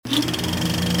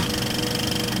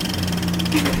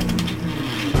You're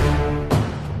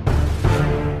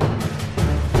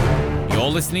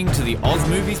listening to the Oz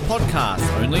Movies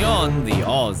Podcast, only on the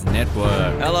Oz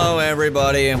Network. Hello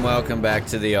everybody and welcome back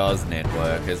to the Oz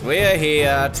Network as we are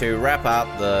here to wrap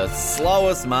up the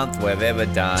slowest month we've ever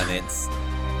done. It's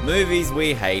Movies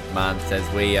We Hate Month as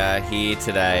we are here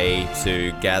today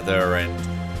to gather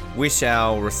and wish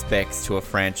our respects to a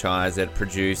franchise that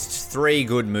produced 3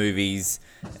 good movies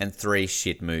and 3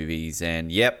 shit movies. And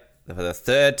yep, for the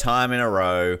 3rd time in a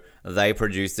row, they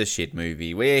produced a shit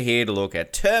movie. We're here to look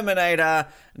at Terminator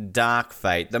Dark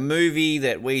Fate, the movie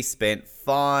that we spent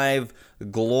 5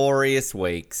 glorious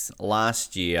weeks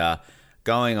last year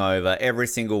going over every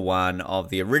single one of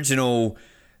the original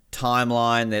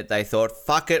timeline that they thought,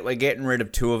 fuck it, we're getting rid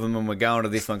of 2 of them and we're going to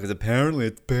this one because apparently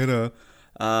it's better.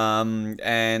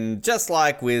 And just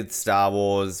like with Star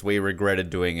Wars, we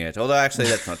regretted doing it. Although actually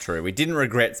that's not true. We didn't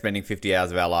regret spending 50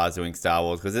 hours of our lives doing Star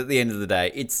Wars because at the end of the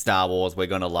day, it's Star Wars. We're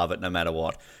going to love it no matter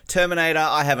what. Terminator,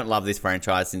 I haven't loved this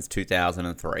franchise since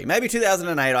 2003. Maybe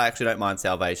 2008, I actually don't mind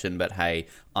Salvation, but hey,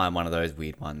 I'm one of those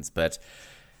weird ones. But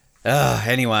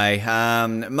anyway,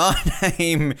 my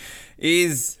name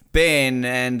is Ben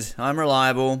and I'm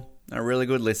reliable, a really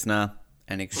good listener,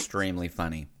 and extremely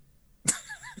funny.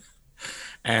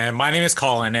 And my name is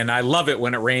Colin, and I love it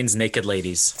when it rains naked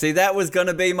ladies. See, that was going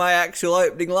to be my actual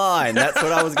opening line. That's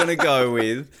what I was going to go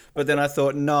with. But then I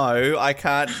thought, no, I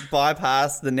can't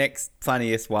bypass the next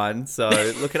funniest one. So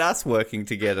look at us working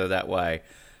together that way.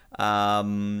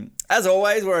 As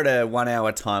always, we're at a 1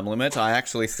 hour time limit. I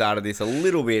actually started this a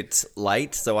little bit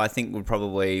late, so I think we'll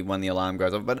probably, when the alarm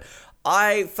goes off. But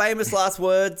famous last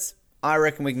words, I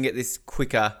reckon we can get this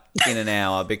quicker in an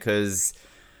hour because...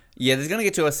 yeah, there's going to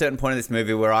get to a certain point in this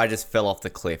movie where I just fell off the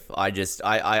cliff.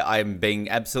 I'm being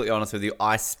absolutely honest with you.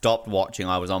 I stopped watching.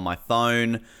 I was on my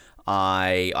phone.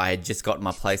 I had just gotten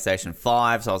my PlayStation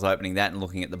 5, so I was opening that and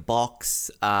looking at the box.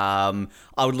 I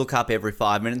would look up every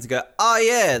 5 minutes and go, oh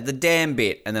yeah, the damn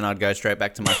bit. And then I'd go straight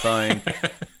back to my phone.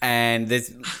 And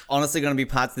there's honestly going to be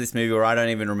parts of this movie where I don't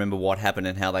even remember what happened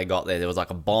and how they got there. There was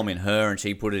like a bomb in her and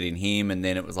she put it in him, and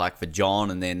then it was like for John,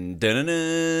 and then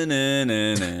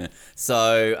da-na-na-na-na-na.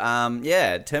 So,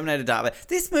 yeah, Terminator Dark Fate.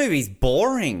 This movie's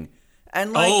boring.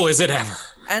 And like, oh, is it ever?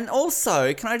 And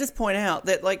also, can I just point out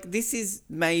that like this is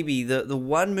maybe the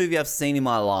one movie I've seen in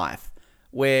my life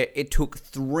where it took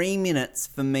 3 minutes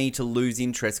for me to lose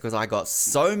interest because I got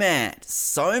so mad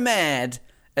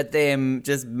at them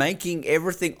just making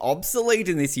everything obsolete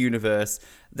in this universe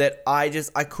that I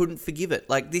couldn't forgive it.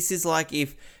 Like, this is like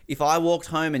if I walked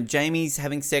home and Jamie's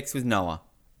having sex with Noah.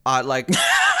 I'd like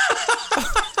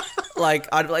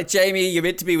I'd be like, Jamie, you're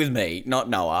meant to be with me, not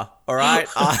Noah. All right?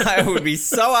 I would be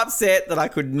so upset that I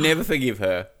could never forgive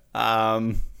her.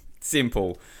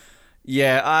 Simple.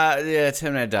 Yeah,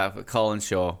 Terminator Dark, Colin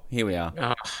Shaw. Here we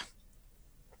are.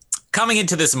 Coming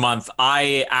into this month,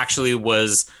 I actually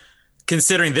was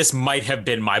considering this might have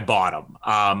been my bottom.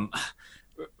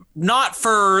 Not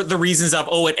for the reasons of,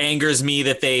 it angers me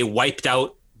that they wiped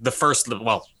out the first,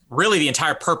 well, really the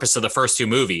entire purpose of the first 2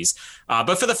 movies,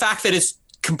 but for the fact that it's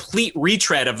complete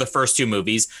retread of the first 2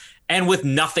 movies and with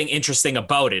nothing interesting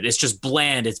about it. It's just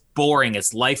bland, it's boring,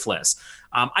 it's lifeless.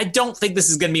 I don't think this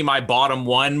is going to be my bottom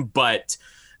one, but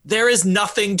there is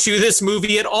nothing to this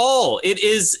movie at all. It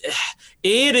is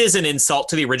an insult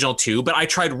to the original 2, but I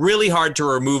tried really hard to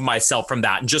remove myself from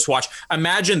that and just watch.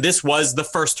 Imagine this was the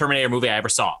first Terminator movie I ever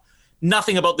saw.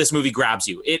 Nothing about this movie grabs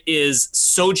you. It is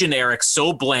so generic,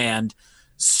 so bland,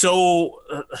 so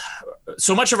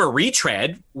much of a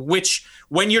retread, which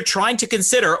when you're trying to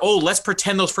consider, let's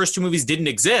pretend those first 2 movies didn't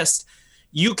exist,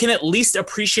 you can at least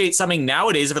appreciate something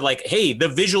nowadays of it, like, hey, the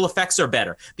visual effects are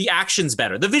better. The action's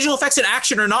better. The visual effects and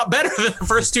action are not better than the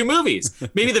first 2 movies.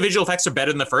 Maybe the visual effects are better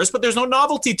than the first, but there's no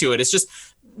novelty to it. It's just,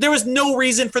 there was no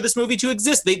reason for this movie to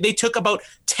exist. They took about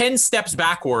 10 steps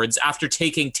backwards after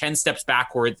taking 10 steps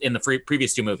backwards in the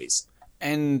previous 2 movies.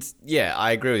 And yeah,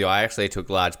 I agree with you. I actually took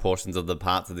large portions of the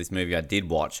parts of this movie I did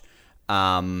watch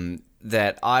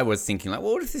that I was thinking like,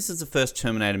 well, what if this is the first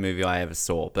Terminator movie I ever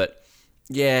saw? But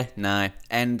yeah, no.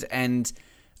 And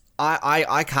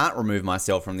I can't remove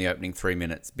myself from the opening 3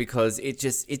 minutes because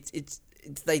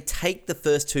they take the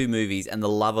first 2 movies and the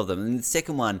love of them. And the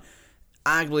second one,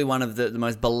 arguably one of the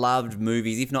most beloved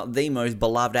movies, if not the most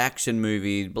beloved action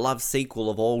movie, beloved sequel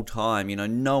of all time. You know,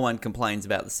 no one complains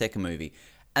about the second movie.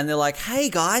 And they're like, hey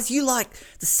guys, you like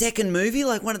the second movie,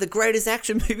 like one of the greatest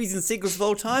action movies and sequels of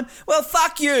all time? Well,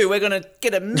 fuck you. We're going to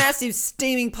get a massive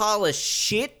steaming pile of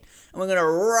shit and we're going to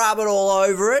rub it all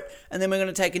over it. And then we're going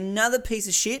to take another piece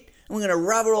of shit and we're going to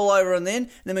rub it all over and then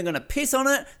we're going to piss on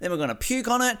it, then we're going to puke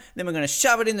on it, then we're going to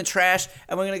shove it in the trash,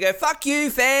 and we're going to go, fuck you,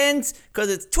 fans, because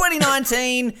it's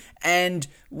 2019, and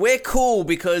we're cool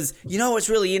because you know what's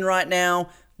really in right now?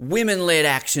 Women-led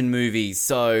action movies.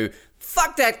 So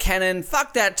fuck that canon,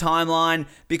 fuck that timeline,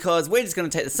 because we're just going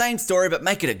to take the same story but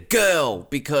make it a girl,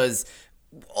 because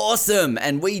awesome,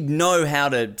 and we know how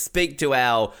to speak to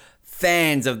our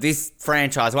fans of this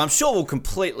franchise, well, I'm sure will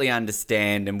completely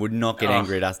understand and would not get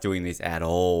angry at us doing this at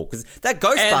all. Because that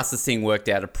Ghostbusters thing worked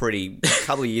out a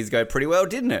couple of years ago pretty well,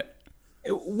 didn't it?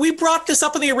 We brought this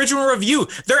up in the original review.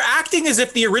 They're acting as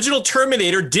if the original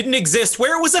Terminator didn't exist,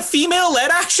 where it was a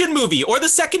female-led action movie, or the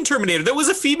second Terminator that was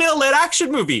a female-led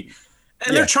action movie.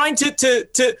 And they're trying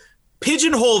to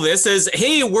pigeonhole this as,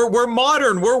 hey, we're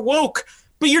modern, we're woke.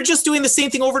 But you're just doing the same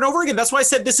thing over and over again. That's why I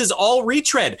said this is all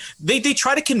retread. They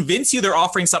try to convince you they're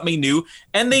offering something new,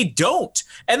 and they don't.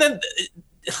 And then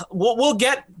we'll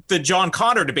get the John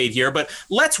Connor debate here, but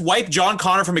let's wipe John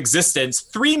Connor from existence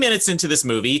 3 minutes into this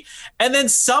movie, and then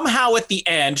somehow at the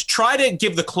end try to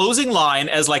give the closing line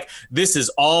as like, this is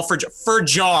all for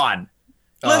John.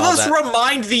 Let's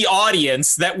remind the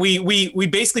audience that we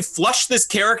basically flushed this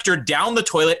character down the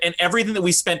toilet and everything that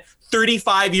we spent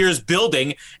 35 years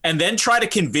building, and then try to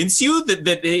convince you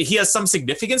that he has some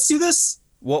significance to this?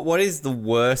 What is the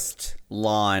worst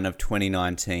line of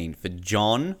 2019 for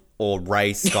John or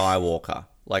Rey Skywalker?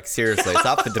 Like, seriously, it's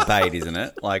up for debate, isn't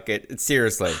it? Like, it's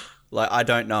seriously, like, I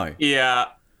don't know. Yeah.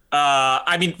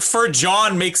 I mean, for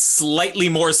John makes slightly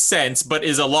more sense, but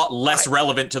is a lot less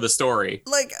relevant to the story.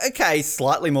 Like, okay,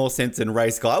 slightly more sense than Rey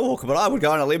Skywalker, but I would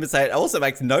go on a limb and say it also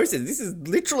makes no sense. This is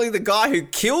literally the guy who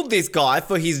killed this guy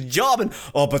for his job, and,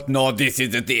 oh, but no, this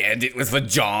is at the end, it was for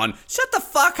John. Shut the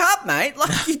fuck up, mate.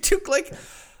 Like, you took, like...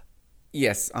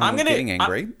 Yes, I'm getting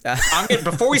angry.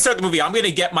 Before we start the movie, I'm going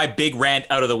to get my big rant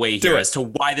out of the way here as to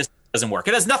why this doesn't work.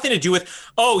 It has nothing to do with,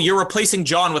 oh, you're replacing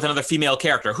John with another female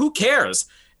character. Who cares?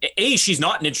 A, she's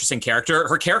not an interesting character.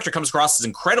 Her character comes across as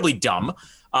incredibly dumb.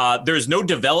 There's no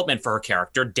development for her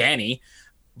character, Danny.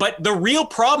 But the real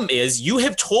problem is you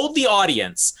have told the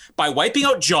audience by wiping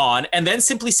out John and then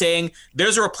simply saying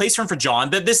there's a replacement for John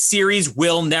that this series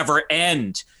will never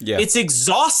end. Yeah. It's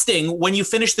exhausting when you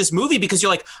finish this movie because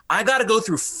you're like, I got to go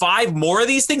through 5 more of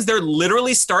these things. They're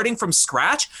literally starting from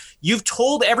scratch. You've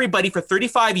told everybody for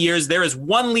 35 years there is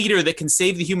one leader that can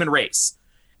save the human race.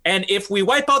 And if we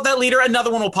wipe out that leader,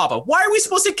 another one will pop up. Why are we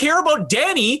supposed to care about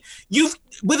Danny?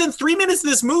 Within 3 minutes of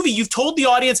this movie, you've told the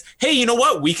audience, hey, you know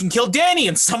what? We can kill Danny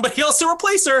and somebody else to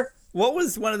replace her. What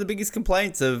was one of the biggest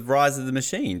complaints of Rise of the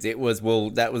Machines? It was, well,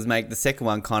 that was make the second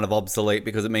one kind of obsolete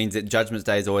because it means that Judgment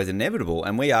Day is always inevitable.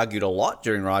 And we argued a lot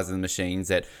during Rise of the Machines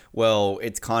that, well,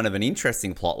 it's kind of an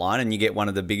interesting plot line and you get one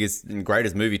of the biggest and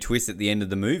greatest movie twists at the end of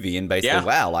the movie and basically,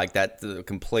 wow, like that's a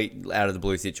complete out of the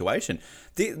blue situation.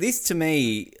 This to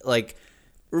me, like...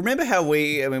 Remember how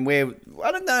I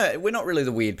don't know, we're not really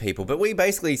the weird people, but we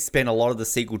basically spent a lot of the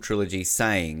sequel trilogy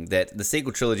saying that the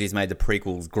sequel trilogies made the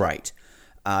prequels great.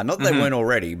 Not that they weren't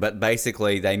already, but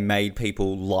basically they made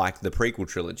people like the prequel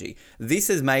trilogy. This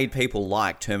has made people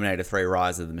like Terminator 3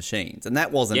 Rise of the Machines, and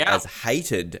that wasn't as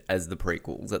hated as the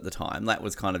prequels at the time. That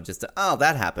was kind of just,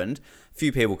 that happened.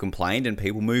 Few people complained and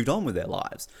people moved on with their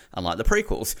lives, unlike the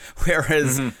prequels.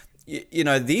 Whereas... You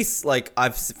know, this, like,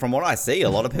 from what I see, a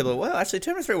lot of people are, well, actually,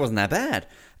 Terminator 3 wasn't that bad.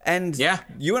 And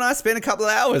you and I spent a couple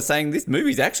of hours saying this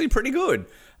movie's actually pretty good.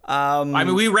 I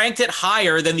mean, we ranked it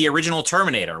higher than the original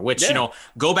Terminator, which, you know,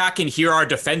 go back and hear our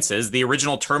defenses. The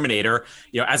original Terminator,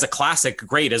 you know, as a classic,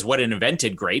 great, as what it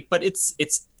invented, great, but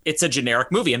it's a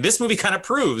generic movie. And this movie kind of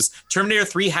proves Terminator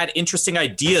 3 had interesting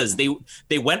ideas.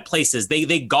 They went places.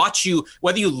 They got you,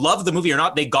 whether you love the movie or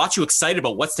not, they got you excited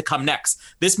about what's to come next.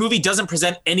 This movie doesn't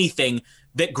present anything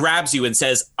that grabs you and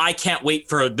says, I can't wait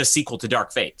for the sequel to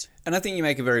Dark Fate. And I think you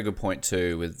make a very good point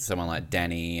too with someone like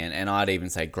Danny and I'd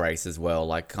even say Grace as well.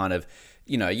 Like kind of,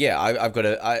 you know,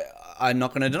 I'm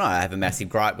not going to deny I have a massive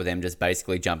gripe with them just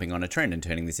basically jumping on a trend and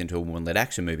turning this into a woman-led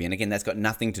action movie. And again, that's got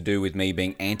nothing to do with me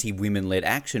being anti-women-led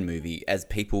action movie. As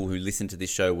people who listen to this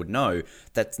show would know,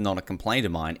 that's not a complaint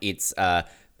of mine. It's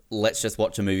let's just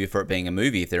watch a movie for it being a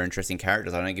movie. If they're interesting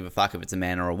characters, I don't give a fuck if it's a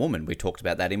man or a woman. We talked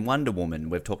about that in Wonder Woman.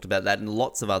 We've talked about that in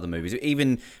lots of other movies.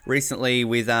 Even recently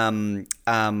with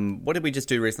what did we just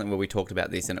do recently where we talked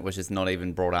about this and it was just not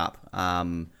even brought up?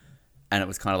 And it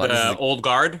was kind of like Old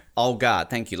Guard. Old Guard,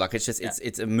 thank you. Like it's just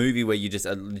it's a movie where you just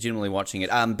are legitimately watching it.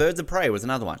 Birds of Prey was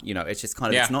another one. You know, it's just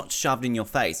kind of it's not shoved in your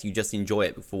face. You just enjoy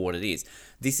it for what it is.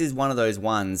 This is one of those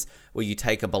ones where you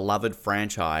take a beloved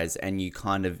franchise and you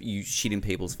shit in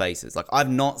people's faces. Like I've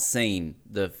not seen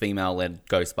the female-led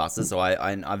Ghostbusters, so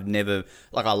I've never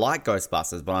I like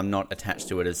Ghostbusters, but I'm not attached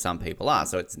to it as some people are.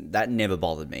 So that never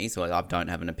bothered me. So I don't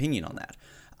have an opinion on that.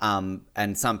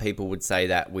 And some people would say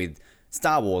that with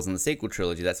Star Wars and the sequel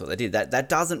trilogy, that's what they did. That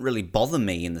doesn't really bother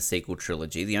me in the sequel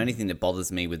trilogy. The only thing that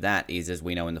bothers me with that is, as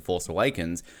we know in The Force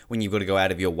Awakens, when you've got to go out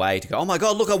of your way to go, oh my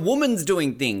God, look, a woman's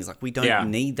doing things. Like, we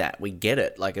don't need that. We get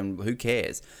it. Like, and who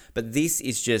cares? But this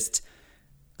is just,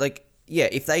 like, yeah,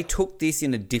 if they took this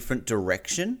in a different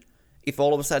direction, if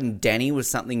all of a sudden Dani was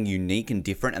something unique and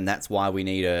different, and that's why we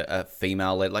need a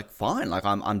female-led, like, fine. Like,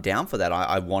 I'm down for that.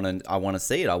 I want to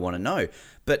see it. I want to know.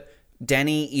 But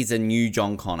Dani is a new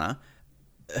John Connor.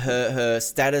 Her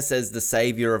status as the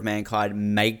savior of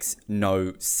mankind makes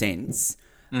no sense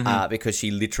because she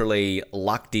literally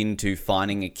lucked into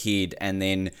finding a kid, and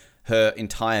then her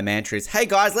entire mantra is, hey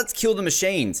guys, let's kill the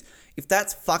machines. If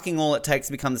that's fucking all it takes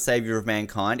to become the savior of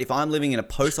mankind, if I'm living in a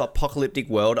post-apocalyptic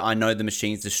world, I know the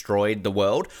machines destroyed the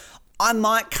world, I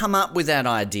might come up with that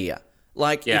idea.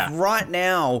 Like, if right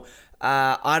now,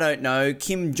 I don't know,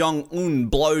 Kim Jong-un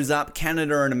blows up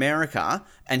Canada and America,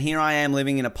 and here I am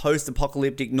living in a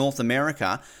post-apocalyptic North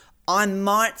America, I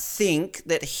might think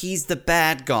that he's the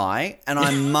bad guy, and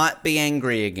I might be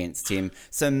angry against him.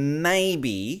 So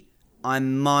maybe I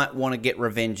might want to get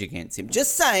revenge against him.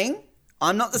 Just saying,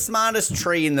 I'm not the smartest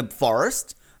tree in the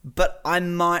forest, but I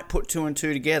might put two and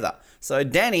two together. So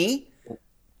Dani,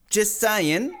 just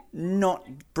saying, not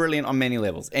brilliant on many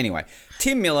levels. Anyway,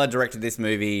 Tim Miller directed this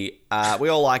movie. We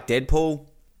all like Deadpool.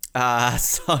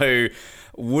 So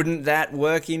wouldn't that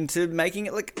work into making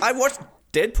it? Like, I watched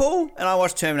Deadpool and I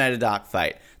watched Terminator Dark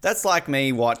Fate. That's like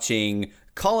me watching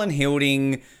Colin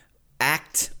Hilding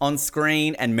act on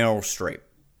screen and Meryl Streep.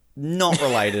 Not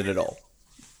related at all.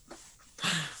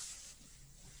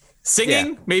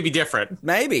 Singing, maybe different.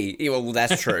 Maybe. Yeah, well,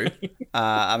 that's true.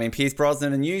 I mean, Pierce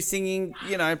Brosnan and you singing,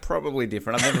 probably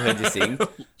different. I've never heard you sing.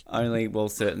 Only,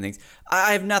 certain things.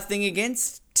 I have nothing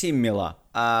against Tim Miller.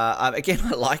 Again,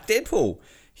 I like Deadpool.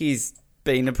 He's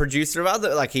been a producer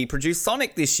of he produced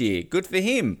Sonic this year. Good for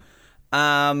him.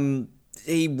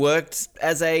 He worked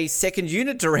as a second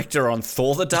unit director on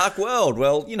Thor: The Dark World.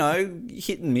 Well,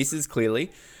 hit and misses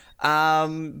clearly.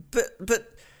 But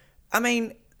I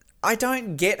mean, I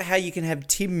don't get how you can have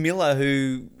Tim Miller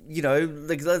who,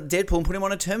 like Deadpool, and put him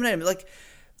on a Terminator. Like,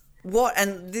 what?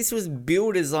 And this was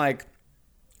billed as like,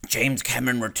 James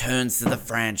Cameron returns to the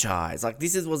franchise. Like,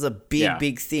 this was a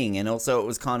big thing. And also it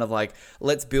was kind of like,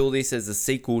 let's build this as a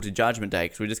sequel to Judgment Day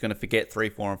because we're just going to forget 3,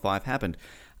 4, and 5 happened.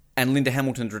 And Linda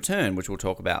Hamilton's return, which we'll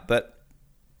talk about. But,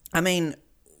 I mean,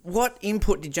 what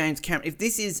input did James Cameron... If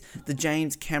this is the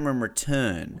James Cameron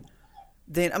return...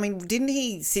 Then, I mean, didn't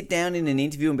he sit down in an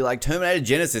interview and be like, Terminator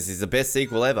Genesis is the best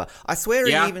sequel ever? I swear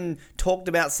he even talked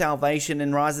about Salvation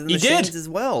and Rise of the Machines as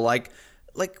well. Like,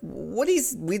 what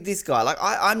is with this guy? Like,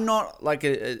 I'm not like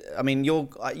I mean, you're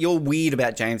weird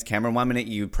about James Cameron. One minute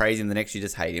you praise him, the next you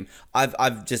just hate him.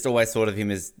 I've just always thought of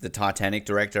him as the Titanic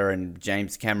director and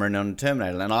James Cameron on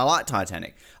Terminator, and I like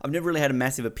Titanic. I've never really had a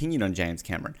massive opinion on James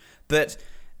Cameron, but...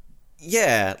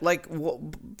 Yeah, like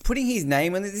putting his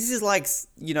name in this is like,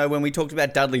 when we talked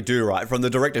about Dudley Do-Right from the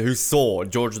director who saw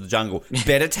George of the Jungle.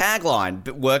 Better tagline,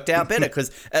 but worked out better because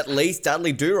at least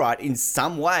Dudley Do-Right, in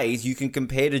some ways, you can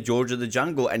compare to George of the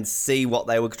Jungle and see what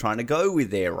they were trying to go with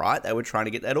there, right? They were trying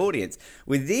to get that audience.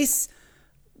 With this,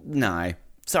 no.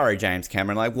 Sorry, James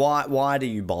Cameron. Like, why do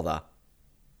you bother?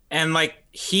 And, like,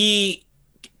 he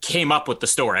came up with the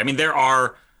story. I mean, there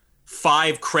are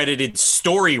 5 credited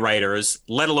story writers,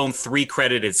 let alone 3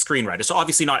 credited screenwriters. So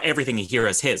obviously not everything here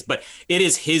is his, but it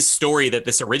is his story that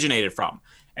this originated from.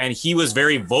 And he was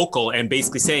very vocal and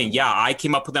basically saying, yeah, I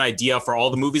came up with an idea for all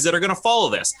the movies that are going to follow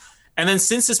this. And then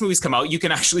since this movie's come out, you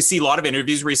can actually see a lot of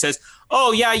interviews where he says,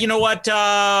 oh, yeah, you know what?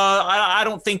 I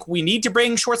don't think we need to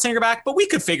bring Schwarzenegger back, but we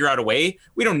could figure out a way.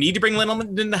 We don't need to bring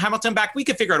Linda Hamilton back. We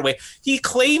could figure out a way. He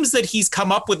claims that he's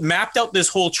mapped out this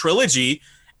whole trilogy.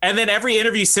 And then every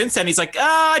interview since then, he's like,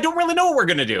 I don't really know what we're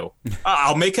going to do.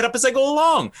 I'll make it up as I go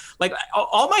along. Like,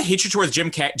 all my hatred towards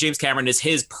James Cameron is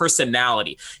his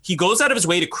personality. He goes out of his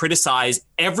way to criticize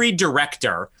every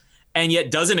director and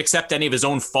yet doesn't accept any of his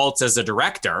own faults as a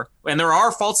director. And there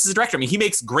are faults as a director. I mean, he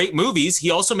makes great movies. He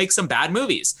also makes some bad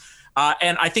movies.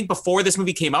 And I think before this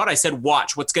movie came out, I said,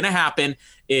 watch, what's going to happen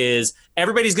is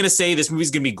everybody's going to say this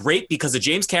movie's going to be great because of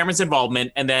James Cameron's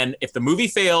involvement. And then if the movie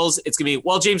fails, it's going to be,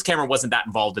 well, James Cameron wasn't that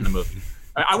involved in the movie.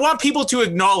 I want people to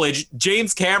acknowledge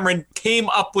James Cameron came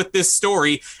up with this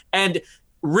story. And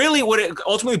really what it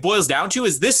ultimately boils down to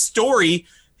is this story,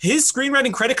 his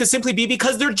screenwriting credit could simply be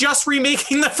because they're just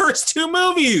remaking the first two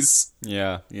movies.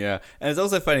 Yeah. And it's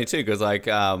also funny too, because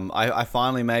I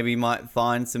finally maybe might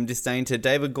find some disdain to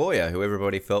David Goyer, who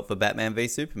everybody felt for Batman v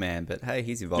Superman, but hey,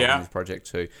 he's involved in this project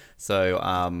too.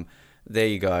 So there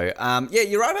you go. Yeah,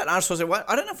 you're right about Arnold Schwarzenegger.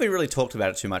 I don't know if we really talked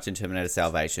about it too much in Terminator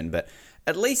Salvation, but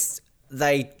at least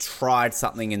they tried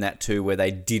something in that too, where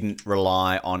they didn't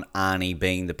rely on Arnie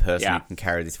being the person who can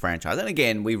carry this franchise. And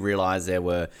again, we realized there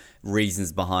were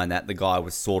reasons behind that. The guy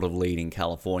was sort of leading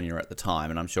California at the time,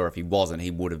 and I'm sure if he wasn't, he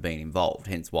would have been involved.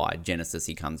 Hence why Genesis,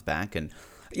 he comes back. And,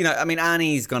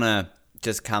 Arnie's going to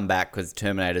just come back because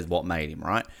Terminator is what made him,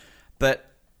 right? But,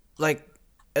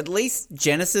 at least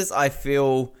Genesis, I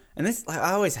feel... And this,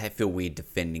 I always feel weird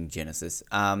defending Genesis.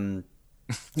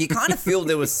 You kind of feel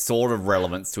there was sort of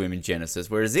relevance to him in Genesis,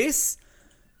 whereas this,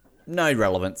 no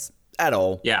relevance at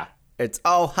all. Yeah. It's,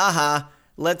 haha,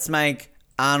 let's make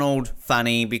Arnold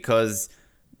funny because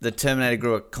the Terminator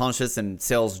grew a conscience and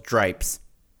sells drapes.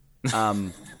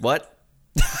 What?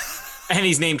 And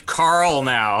he's named Carl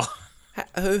now.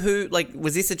 Who,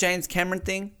 was this a James Cameron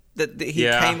thing? That he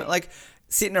came,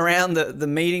 sitting around the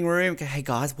meeting room, hey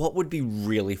guys, what would be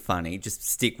really funny, just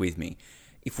stick with me,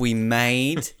 if we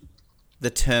made... the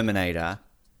Terminator,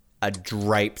 a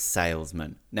drape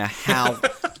salesman. Now, how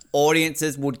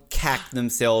audiences would cack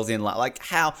themselves in,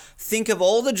 think of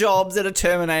all the jobs that a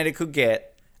Terminator could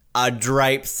get. A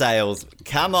drape sales.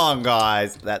 Come on,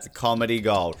 guys. That's comedy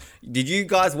gold. Did you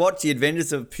guys watch The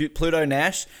Adventures of Pluto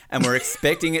Nash and were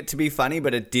expecting it to be funny,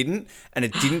 but it didn't? And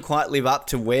it didn't quite live up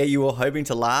to where you were hoping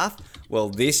to laugh? Well,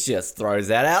 this just throws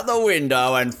that out the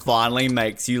window and finally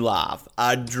makes you laugh.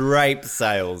 A drape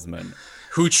salesman.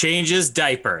 Who changes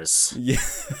diapers. Yeah.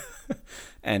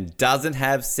 And doesn't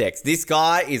have sex. This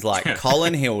guy is like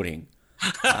Colin Hilding.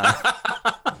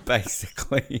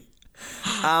 Basically.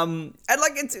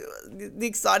 It's the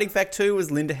exciting fact too was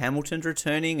Linda Hamilton's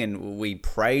returning, and we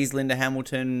praised Linda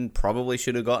Hamilton. Probably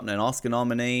should have gotten an Oscar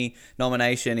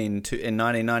nomination in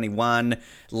 1991.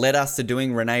 Led us to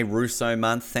doing Rene Russo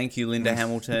month. Thank you, Linda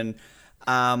Hamilton.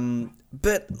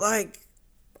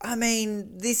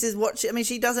 This is what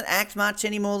she doesn't act much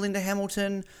anymore, Linda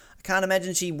Hamilton. I can't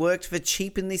imagine she worked for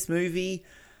cheap in this movie.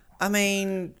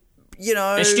 And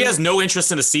she has no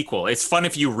interest in a sequel. It's fun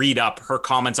if you read up her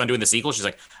comments on doing the sequel. She's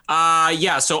like,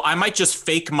 so I might just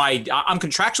fake I'm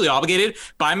contractually obligated,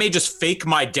 but I may just fake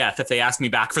my death if they ask me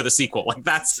back for the sequel.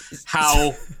 That's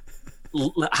how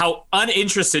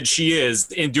uninterested she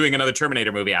is in doing another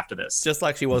Terminator movie after this. Just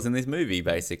like she was in this movie,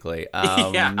 basically.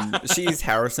 She's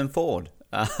Harrison Ford.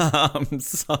 And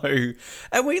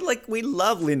we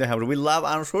love Linda Hamilton. We love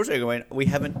Arnold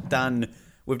Schwarzenegger.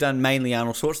 We've done mainly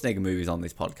Arnold Schwarzenegger movies on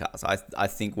this podcast. I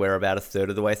think we're about a third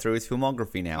of the way through his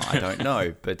filmography now. I don't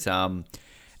know. But, and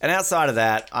outside of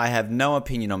that, I have no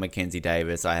opinion on Mackenzie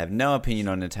Davis. I have no opinion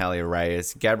on Natalia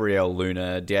Reyes, Gabrielle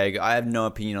Luna, Diego. I have no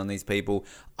opinion on these people.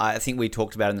 I think we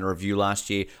talked about in the review last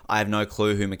year. I have no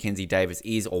clue who Mackenzie Davis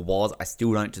is or was. I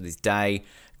still don't to this day.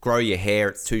 Grow your hair.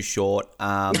 It's too short.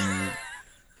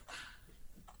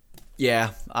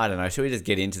 Yeah, I don't know. Should we just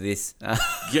get into this?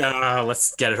 Yeah,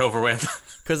 let's get it over with.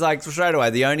 Because, straight away,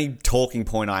 the only talking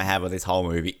point I have of this whole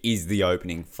movie is the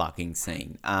opening fucking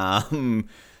scene. I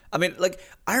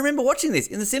remember watching this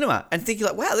in the cinema and thinking,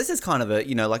 wow, this is kind of a,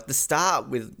 the start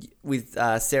with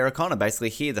Sarah Connor, basically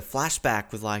here, the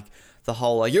flashback with, the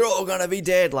whole, you're all gonna be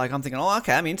dead. I'm thinking,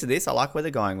 okay, I'm into this. I like where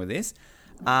they're going with this.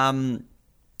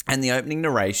 And the opening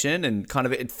narration and kind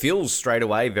of it feels straight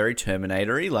away very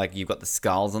Terminator-y. You've got the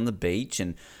skulls on the beach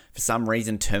and for some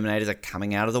reason Terminators are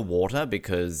coming out of the water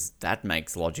because that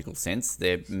makes logical sense.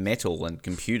 They're metal and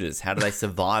computers. How do they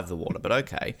survive the water? But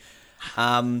okay.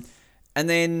 And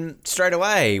then straight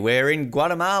away we're in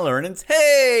Guatemala and it's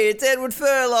Edward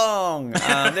Furlong.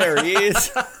 There he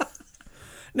is.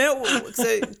 Now,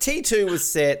 so T2 was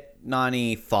set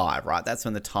 95, right? That's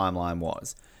when the timeline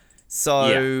was. So...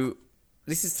 Yeah.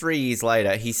 This is 3 years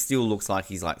later. He still looks like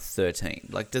he's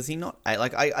 13. Does he not?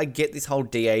 I get this whole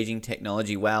de-aging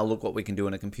technology. Wow, look what we can do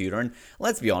on a computer. And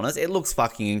let's be honest, it looks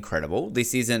fucking incredible.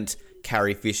 This isn't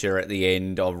Carrie Fisher at the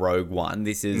end of Rogue One.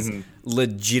 This is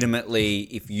legitimately,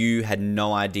 if you had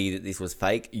no idea that this was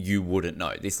fake, you wouldn't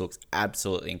know. This looks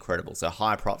absolutely incredible. So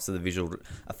high props to the visual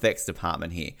effects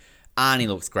department here. Arnie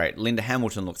looks great. Linda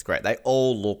Hamilton looks great. They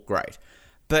all look great.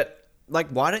 But like,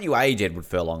 why don't you age Edward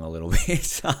Furlong a little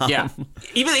bit? Yeah.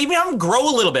 Even have him grow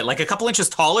a little bit, like a couple inches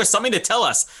taller, something to tell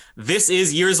us this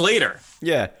is years later.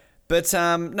 Yeah. But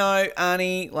no,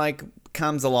 Arnie, like,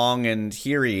 comes along and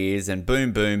here he is and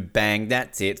boom, boom, bang,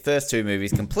 that's it. First two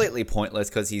movies completely pointless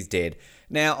because he's dead.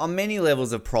 Now, on many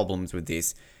levels of problems with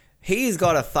this, he's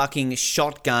got a fucking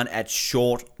shotgun at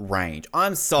short range.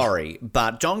 I'm sorry,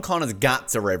 but John Connor's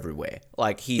guts are everywhere.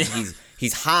 Like,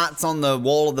 his heart's on the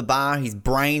wall of the bar, his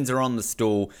brains are on the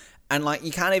stool, and, like,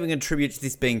 you can't even contribute to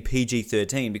this being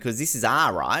PG-13 because this is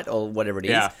R, right? Or whatever it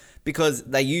is. Yeah. Because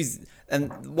they use...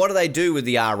 And what do they do with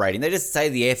the R rating? They just say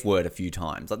the F word a few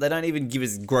times. Like, they don't even give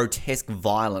us grotesque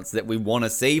violence that we want to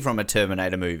see from a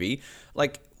Terminator movie.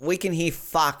 Like, we can hear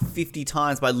fuck 50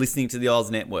 times by listening to the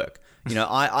Oz Network. You know,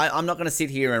 I'm not going to sit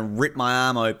here and rip my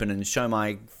arm open and show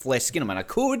my flesh skin. I mean, I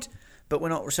could, but we're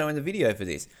not showing the video for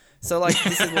this. So, like,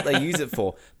 this is what they use it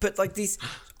for. But, like, this...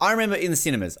 I remember in the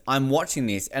cinemas, I'm watching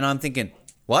this and I'm thinking,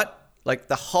 what? Like,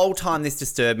 the whole time this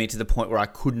disturbed me to the point where I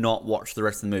could not watch the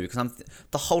rest of the movie. Because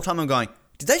the whole time I'm going,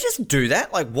 did they just do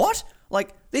that? Like, what?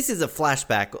 Like, this is a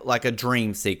flashback, like a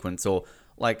dream sequence. Or,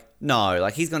 like, no,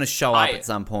 like, he's going to show up at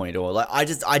some point. Or, like,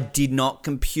 I did not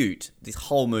compute this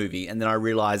whole movie. And then I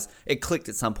realized it clicked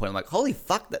at some point. I'm like, holy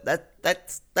fuck,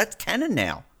 that's canon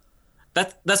now.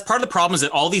 That's part of the problem is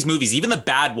that all these movies, even the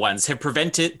bad ones, have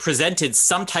presented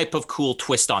some type of cool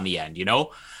twist on the end, you know?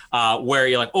 Where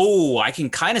you're like, oh, I can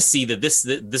kind of see that this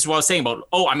is what I was saying about,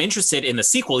 oh, I'm interested in the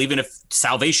sequel, even if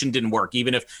Salvation didn't work,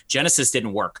 even if Genesis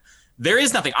didn't work. There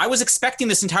is nothing. I was expecting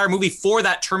this entire movie for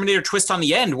that Terminator twist on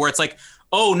the end where it's like,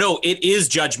 oh, no, it is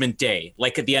Judgment Day,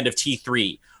 like at the end of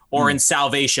T3 or in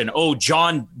Salvation. Oh,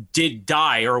 John did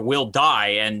die or will die.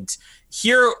 And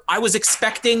here I was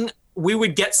expecting we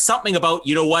would get something about,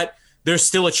 you know what, there's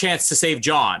still a chance to save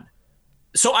John.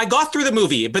 So I got through the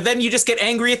movie, but then you just get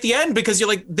angry at the end because you're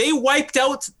like, they wiped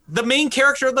out the main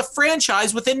character of the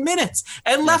franchise within minutes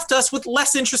and left us with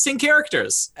less interesting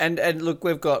characters. And look,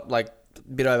 we've got like a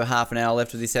bit over half an hour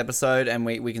left of this episode, and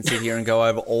we can sit here and go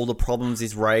over all the problems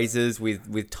this raises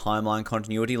with timeline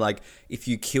continuity. Like, if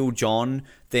you kill John,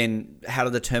 then how do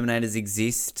the Terminators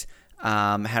exist?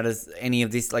 How does any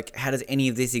of this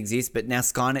exist? But now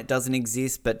Skynet doesn't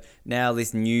exist, but now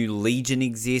this new Legion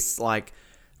exists. Like,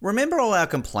 remember all our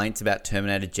complaints about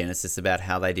Terminator Genesis about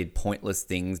how they did pointless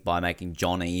things by making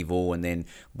John evil and then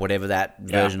whatever that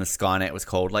version of Skynet was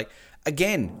called? Like,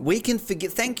 again, we can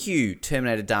forget. Thank you,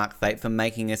 Terminator Dark Fate, for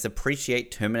making us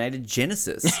appreciate Terminator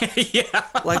Genesis. Yeah.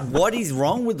 Like, what is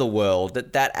wrong with the world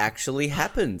that actually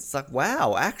happens? It's like,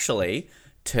 wow, actually,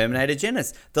 Terminator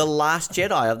Genesis, the last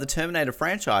Jedi of the Terminator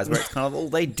franchise, where it's kind of,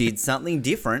 they did something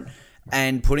different.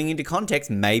 And putting into context,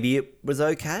 maybe it was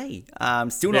okay.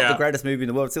 Still not the greatest movie in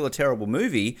the world. Still a terrible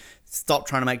movie. Stop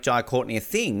trying to make Jai Courtney a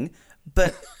thing.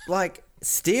 But, like,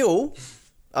 still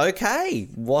okay.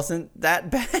 Wasn't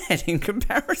that bad in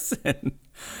comparison.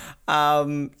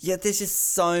 There's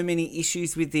just so many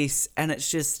issues with this. And it's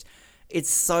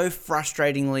so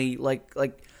frustratingly,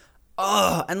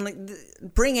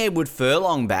 bring Edward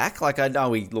Furlong back. Like, I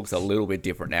know he looks a little bit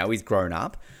different now. He's grown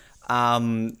up.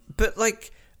 But,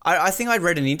 like... I think I'd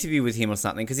read an interview with him or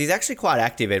something because he's actually quite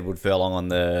active, Edward Furlong, on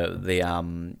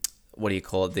the what do you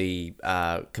call it, the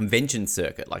convention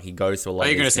circuit. Like, he goes to a lot.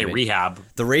 You're going to say rehab.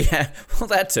 The rehab, well,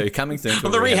 that too, coming soon. To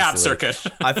the rehab circuit.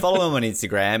 I follow him on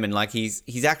Instagram, and like he's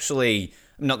actually,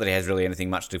 not that he has really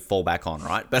anything much to fall back on,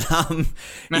 right? But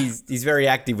he's very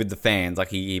active with the fans. Like,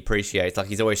 he appreciates. Like,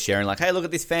 he's always sharing. Like, hey, look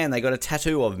at this fan. They got a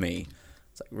tattoo of me.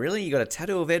 It's like, really, you got a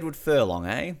tattoo of Edward Furlong,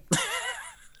 eh?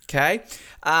 Okay,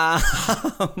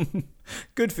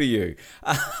 good for you.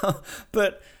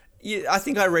 But I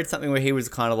think I read something where he was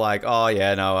kind of like, oh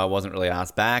yeah, no, I wasn't really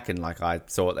asked back, and like I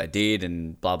saw what they did,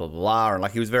 and blah blah blah, and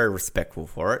like he was very respectful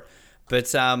for it.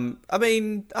 But I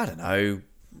mean, I don't know.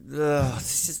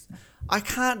 It's just, I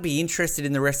can't be interested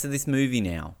in the rest of this movie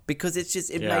now because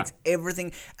it makes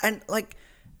everything, and like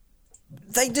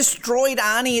they destroyed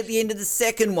Arnie at the end of the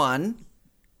second one,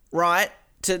 right?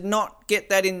 To not get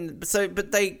that in, so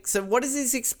what is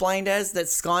this explained as? That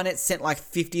Skynet sent like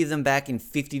 50 of them back in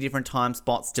 50 different time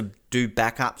spots to do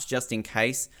backups just in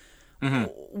case. Mm-hmm.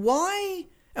 Why?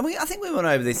 And I think we went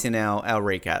over this in our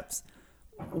recaps.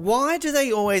 Why do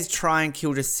they always try and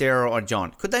kill just Sarah or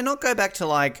John? Could they not go back to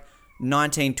like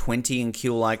 1920 and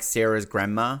kill like Sarah's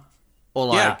grandma, or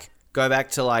like go back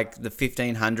to like the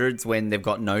 1500s when they've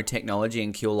got no technology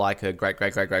and kill like her great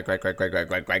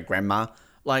grandma,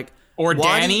 like. Or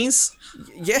Danny's?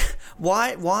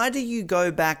 Why do you go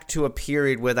back to a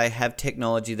period where they have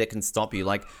technology that can stop you?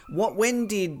 Like, when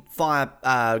did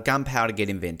gunpowder get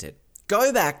invented?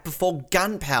 Go back before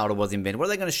gunpowder was invented. What are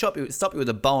they going to stop you with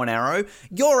a bow and arrow?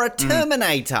 You're a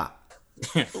Terminator.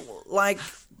 Like,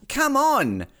 come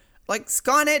on. Like,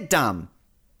 Skynet, dumb.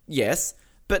 Yes.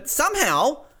 But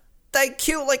somehow they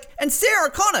kill, and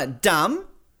Sarah Connor, dumb.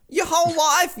 Your whole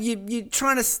life, you're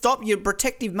trying to stop your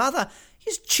protective mother.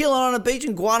 You're just chilling on a beach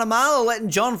in Guatemala, letting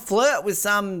John flirt with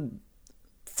some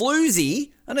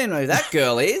floozy. I don't know who that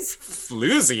girl is.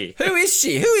 Floozy? Who is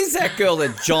she? Who is that girl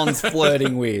that John's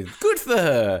flirting with? Good for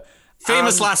her.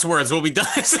 Famous last words. We'll be done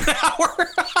in an hour.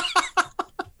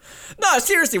 No,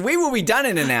 seriously, we will be done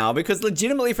in an hour because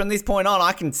legitimately from this point on,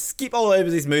 I can skip all over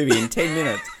this movie in 10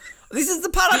 minutes. This is the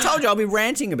part I told you I'll be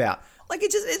ranting about. Like,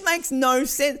 it makes no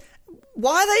sense.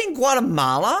 Why are they in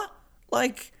Guatemala?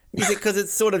 Like, is it because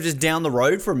it's sort of just down the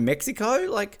road from Mexico?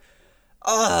 Like,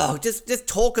 just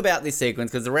talk about this sequence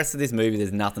because the rest of this movie,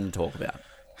 there's nothing to talk about.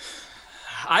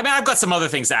 I mean, I've got some other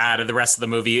things to add to the rest of the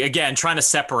movie. Again, trying to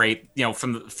separate,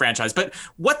 from the franchise. But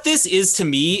what this is to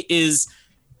me is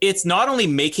it's not only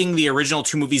making the original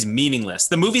two movies meaningless,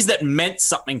 the movies that meant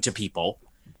something to people,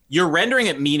 you're rendering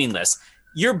it meaningless.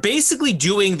 You're basically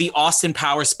doing the Austin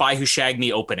Powers Spy Who Shagged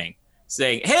Me opening.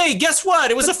 Saying, hey, guess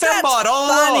what? It was a fembot all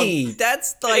funny. along.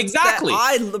 That's like exactly.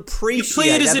 I appreciate you play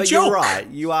it as a joke. You're right.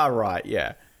 You are right.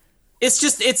 Yeah.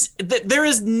 There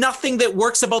is nothing that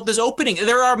works about this opening.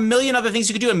 There are a million other things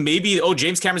you could do, and maybe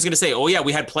James Cameron's going to say, oh yeah,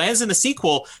 we had plans in the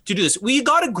sequel to do this. We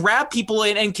got to grab people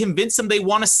and convince them they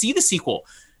want to see the sequel.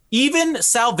 Even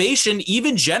Salvation,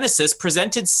 even Genesis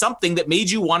presented something that made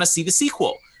you want to see the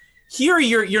sequel. Here,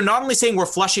 you're not only saying we're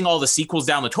flushing all the sequels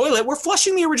down the toilet, we're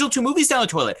flushing the original two movies down the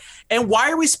toilet. And why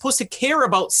are we supposed to care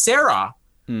about Sarah?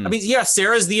 I mean, yeah,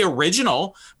 Sarah's the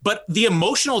original, but the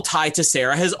emotional tie to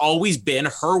Sarah has always been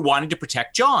her wanting to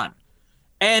protect John.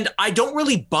 And I don't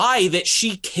really buy that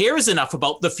she cares enough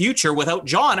about the future without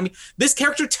John. I mean, this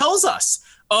character tells us,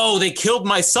 oh, they killed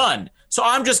my son, so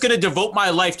I'm just going to devote my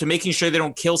life to making sure they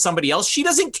don't kill somebody else. She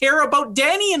doesn't care about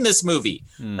Danny in this movie.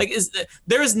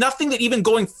 There is nothing that even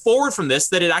going forward from this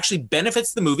that it actually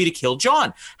benefits the movie to kill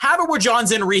John. Have it where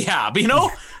John's in rehab,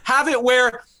 Have it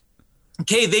where,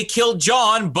 okay, they killed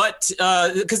John, but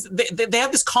because they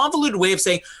have this convoluted way of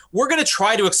saying, we're going to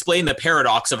try to explain the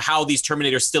paradox of how these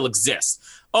Terminators still exist.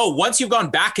 Oh, once you've gone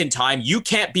back in time, you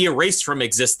can't be erased from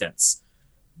existence.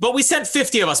 But we sent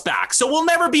 50 of us back, so we'll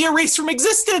never be erased from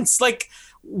existence. Like,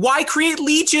 why create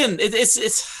Legion?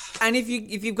 It's And if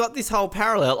you've got this whole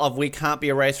parallel of we can't be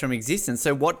erased from existence,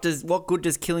 so what good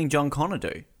does killing John Connor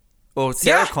do? Or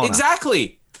Sarah Connor?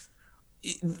 Exactly.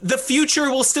 The future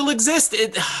will still exist.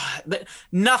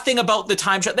 Nothing about the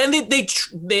time travel. Then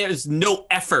there's no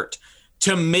effort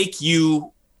to make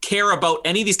you care about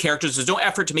any of these characters. There's no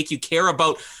effort to make you care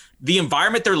about the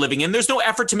environment they're living in. There's no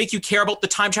effort to make you care about the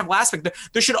time travel aspect.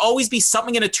 There should always be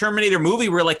something in a Terminator movie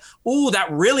where you're like, ooh, that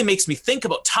really makes me think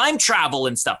about time travel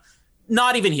and stuff.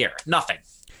 Not even here. Nothing.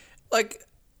 Like,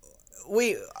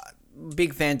 we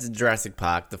big fans of Jurassic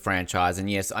Park, the franchise, and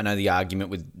yes, I know the argument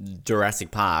with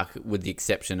Jurassic Park, with the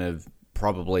exception of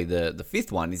probably the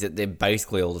fifth one, is that they're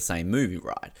basically all the same movie,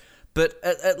 right? But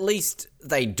at least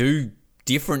they do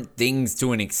different things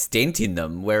to an extent in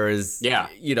them, whereas,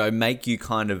 make you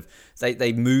kind of,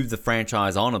 they move the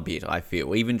franchise on a bit, I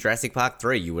feel. Even Jurassic Park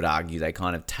 3, you would argue, they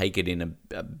kind of take it in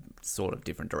a sort of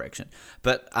different direction.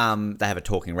 But they have a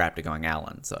talking raptor going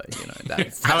Alan, so,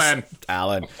 that's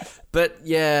Alan. But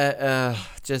yeah,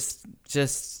 just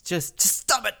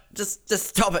stop it. Just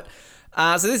stop it.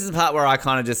 So this is the part where I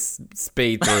kind of just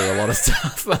speed through a lot of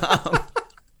stuff.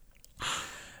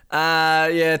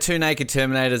 Two naked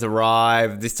Terminators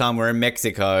arrive. This time we're in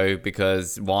Mexico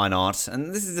because why not?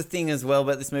 And this is the thing as well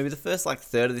about this movie. The first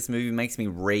third of this movie makes me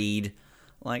read.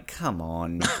 Like, come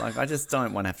on. I just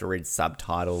don't want to have to read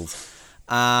subtitles.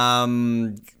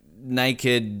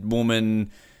 Naked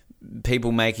woman,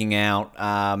 people making out.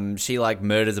 She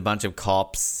murders a bunch of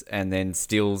cops and then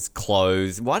steals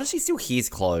clothes. Why does she steal his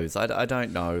clothes? I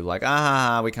don't know.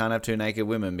 We can't have two naked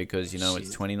women because, it's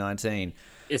 2019.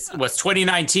 It's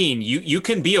 2019. You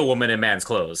can be a woman in man's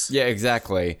clothes. Yeah,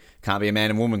 exactly. Can't be a man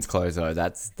in woman's clothes though.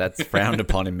 That's frowned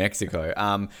upon in Mexico.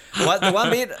 The one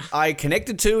bit I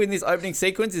connected to in this opening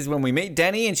sequence is when we meet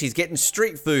Danny and she's getting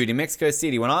street food in Mexico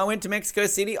City. When I went to Mexico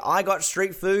City, I got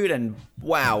street food and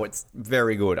wow, it's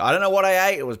very good. I don't know what I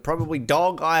ate. It was probably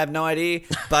dog. I have no idea,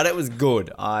 but it was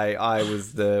good. I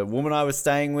was the woman I was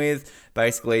staying with.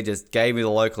 Basically just gave me the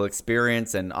local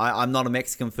experience, and I'm not a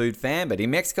Mexican food fan, but in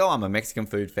Mexico, I'm a Mexican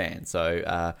food fan.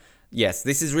 So Yes,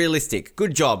 this is realistic.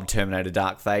 Good job, Terminator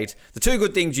Dark Fate. The two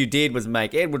good things you did was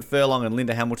make Edward Furlong and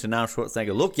Linda Hamilton Arnold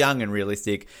Schwarzenegger look young and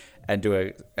realistic and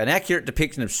do an accurate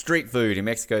depiction of street food in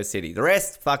Mexico City. The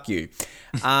rest, fuck you.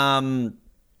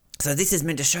 So this is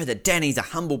meant to show that Danny's a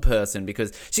humble person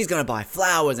because she's going to buy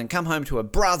flowers and come home to her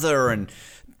brother and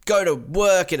go to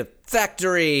work at a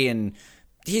factory, and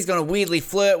he's going to weirdly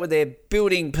flirt with their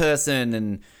building person.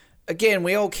 And again,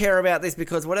 we all care about this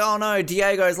because, oh no,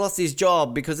 Diego's lost his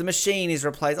job because a machine is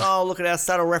replaced. Oh, look at our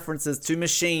subtle references to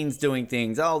machines doing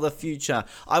things. Oh, the future.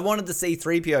 I wanted the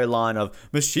C-3PO line of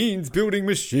machines building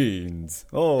machines.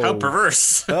 Oh, how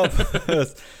perverse. How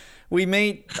perverse. We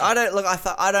meet. I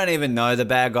don't even know the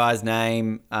bad guy's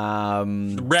name.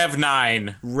 Rev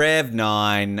 9. Rev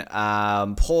 9.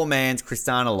 Poor man's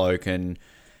Kristanna Loken.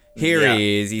 Here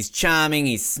he is. He's charming.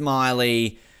 He's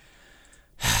smiley.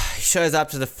 He shows up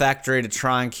to the factory to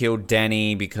try and kill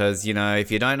Danny because, you know, if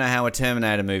you don't know how a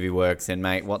Terminator movie works, then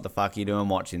mate, what the fuck are you doing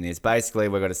watching this? Basically,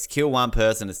 we've got to kill one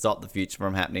person to stop the future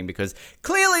from happening because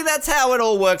clearly that's how it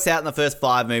all works out in the first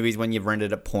 5 movies when you've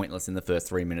rendered it pointless in the first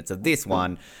 3 minutes of this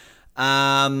one.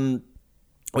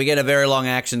 We get a very long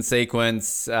action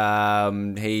sequence.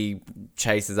 He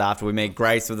chases after. We meet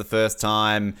Grace for the first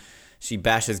time. She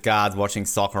bashes guards watching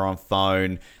soccer on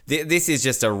phone. This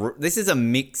is a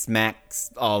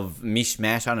mix-max of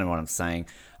mishmash. I don't know what I'm saying.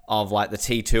 Of like the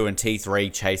T2 and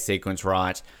T3 chase sequence,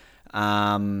 right? They're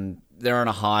on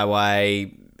a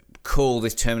highway. Cool,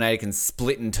 this Terminator can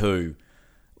split in two.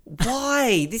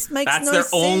 Why? This makes no sense.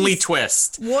 That's their only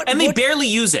twist. They barely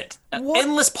use it.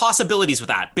 Endless possibilities with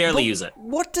that. Barely use it.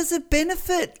 What does it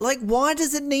benefit? Like, why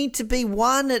does it need to be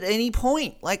one at any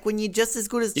point? Like, when you're just as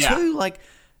good as two? Like,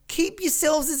 keep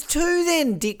yourselves as two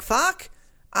then, dick fuck.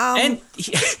 And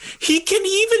he can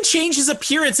even change his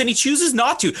appearance, and he chooses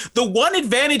not to. The one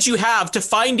advantage you have to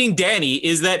finding Danny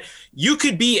is that you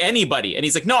could be anybody. And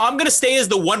he's like, no, I'm going to stay as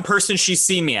the one person she's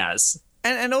seen me as.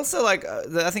 And also, like,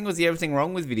 I think it was the Everything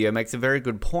Wrong With video makes a very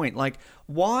good point. Like,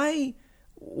 why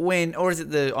or is it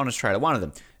the Honest Trader? One of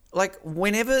them. Like,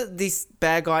 whenever this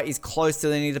bad guy is close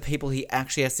to any of the people he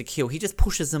actually has to kill, he just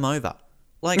pushes them over.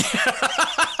 Like,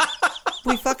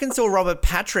 we fucking saw Robert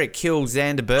Patrick kill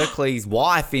Xander Berkeley's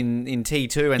wife in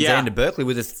T2 and Xander Berkeley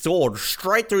with a sword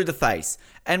straight through the face.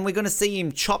 And we're going to see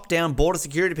him chop down border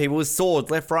security people with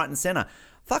swords left, right, and center.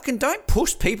 Fucking don't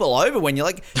push people over when you're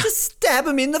like, just stab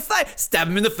them in the face. Stab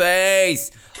them in the face.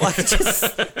 Like, just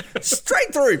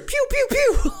straight through. Pew, pew,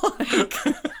 pew. Like,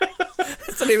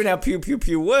 that's not even how pew, pew,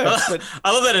 pew works. But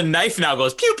I love that a knife now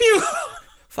goes pew, pew.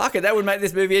 Fuck it, that would make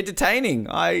this movie entertaining.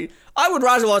 I would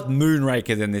rather watch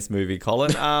Moonraker than this movie,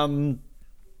 Colin. I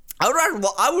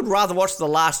would rather watch The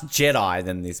Last Jedi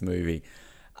than this movie.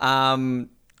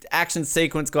 Action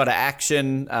sequence got to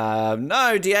action.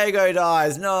 No, Diego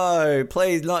dies. No,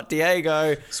 please, not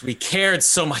Diego. So we cared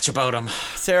so much about him.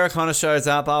 Sarah Connor shows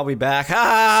up. I'll be back.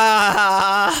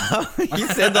 Ah, you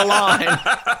said the line.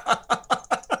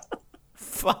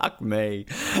 Fuck me.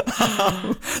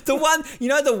 The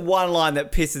one line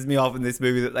that pisses me off in this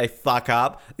movie that they fuck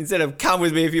up, instead of come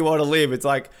with me if you want to live, it's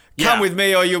like, come with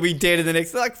me or you'll be dead in the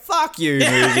next. Like, fuck you,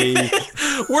 movie.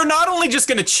 We're not only just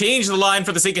going to change the line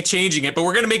for the sake of changing it, but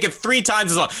we're going to make it 3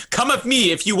 times as long. Come with me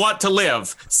if you want to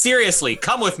live. Seriously,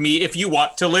 come with me if you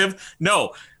want to live.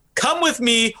 No, come with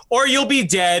me or you'll be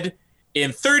dead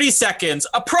in 30 seconds,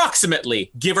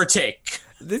 approximately, give or take.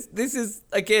 This is,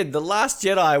 again, The Last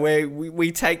Jedi, where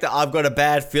we take the I've got a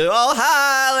bad feeling. Oh,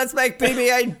 ha, let's make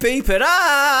BB-8 beep it.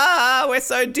 Ah, we're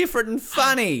so different and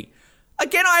funny.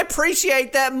 Again, I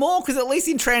appreciate that more, because at least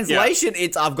in translation,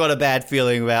 it's I've got a bad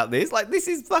feeling about this. Like, this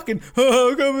is fucking,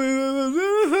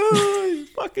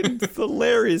 fucking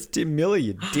hilarious Tim Miller,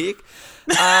 you dick.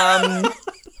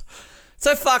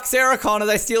 So fuck Sarah Connor,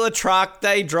 they steal a truck,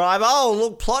 they drive. Oh,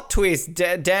 look, plot twist.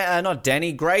 Not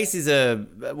Danny. Grace is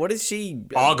what is she?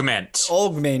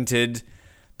 Augmented.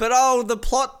 But the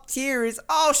plot here is,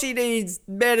 she needs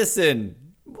medicine.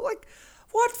 Like,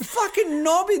 what fucking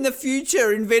knob in the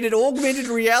future invented augmented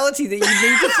reality that you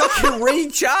need to fucking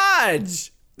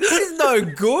recharge? This is no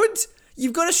good.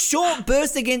 You've got a short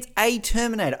burst against a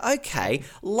Terminator. Okay,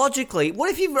 logically, what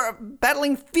if you're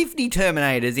battling 50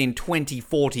 Terminators in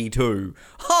 2042?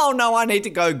 Oh no, I need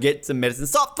to go get some medicine.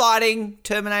 Stop fighting,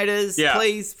 Terminators,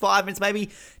 please. 5 minutes,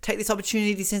 maybe take this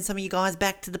opportunity to send some of you guys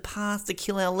back to the past to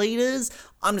kill our leaders.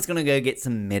 I'm just going to go get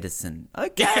some medicine.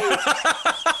 Okay.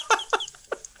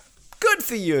 Good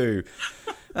for you.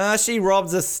 She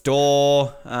robs a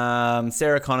store.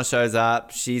 Sarah Connor shows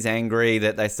up. She's angry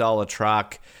that they stole a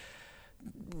truck.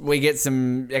 we get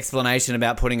some explanation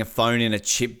about putting a phone in a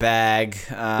chip bag,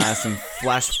 some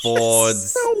flash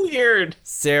forwards. So weird.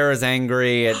 Sarah's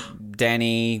angry at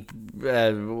Danny.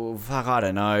 Fuck, I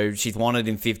don't know. She's wanted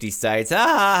in 50 states.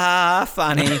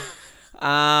 Funny.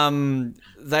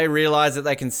 They realize that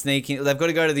they can sneak in. They've got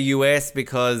to go to the US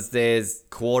because there's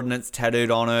coordinates tattooed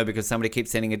on her because somebody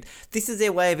keeps sending it. This is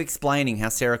their way of explaining how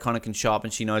Sarah Connor can show up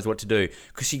and she knows what to do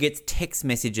because she gets text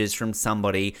messages from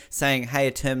somebody saying, hey,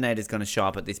 a Terminator's going to show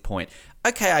up at this point.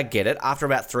 Okay, I get it. After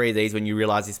about 3 of these, when you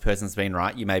realize this person's been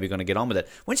right, you may be going to get on with it.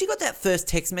 When she got that first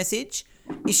text message,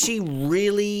 is she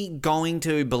really going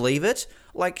to believe it?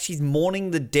 Like, she's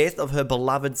mourning the death of her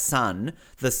beloved son,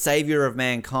 the savior of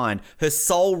mankind, her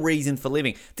sole reason for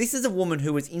living. This is a woman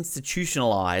who was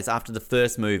institutionalized after the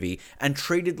first movie and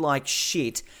treated like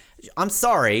shit. I'm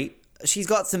sorry, she's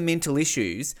got some mental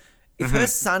issues. If her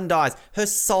son dies, her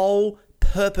sole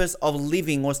purpose of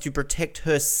living was to protect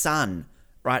her son,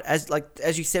 right?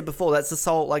 As you said before, that's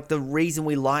the reason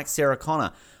we like Sarah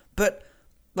Connor. But,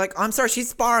 I'm sorry, she's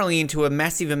spiraling into a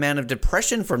massive amount of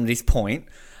depression from this point.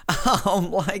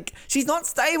 She's not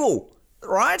stable,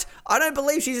 right? I don't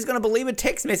believe she's just going to believe a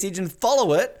text message and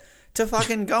follow it to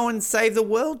fucking go and save the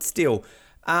world still.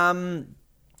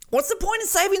 What's the point of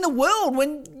saving the world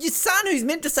when your son who's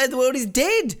meant to save the world is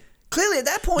dead? Clearly at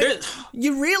that point,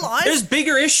 you realize... There's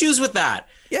bigger issues with that.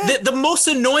 Yeah. The most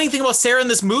annoying thing about Sarah in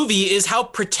this movie is how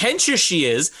pretentious she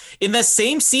is in that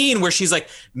same scene where she's like,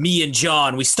 me and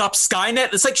John, we stopped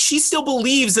Skynet. It's like she still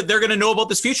believes that they're going to know about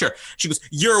this future. She goes,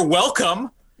 you're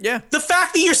welcome. Yeah. The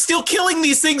fact that you're still killing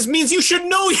these things means you should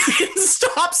know you can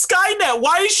stop Skynet.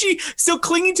 Why is she still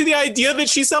clinging to the idea that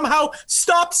she somehow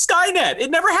stopped Skynet?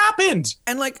 It never happened.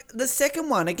 And the second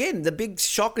one, again, the big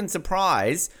shock and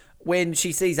surprise when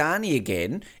she sees Arnie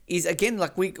again is, again,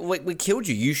 we killed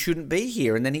you. You shouldn't be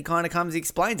here. And then he kind of comes and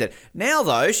explains it. Now,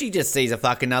 though, she just sees a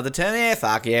fucking another term.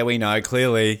 Fuck yeah, we know,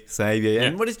 clearly, savior. Yeah.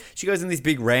 And she goes in this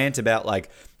big rant about,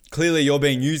 clearly you're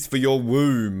being used for your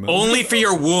womb. Only for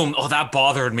your womb. Oh, that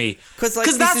bothered me. Because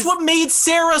that's what made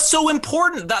Sarah so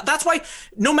important. That's why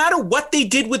no matter what they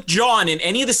did with John in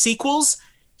any of the sequels,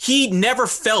 he never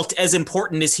felt as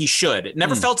important as he should.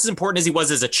 Never felt as important as he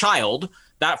was as a child,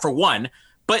 that for one.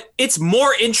 But it's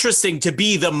more interesting to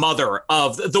be the mother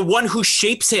of the one who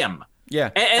shapes him. Yeah.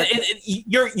 And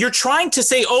you're trying to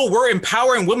say, oh, we're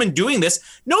empowering women doing this.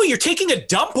 No, you're taking a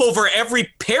dump over every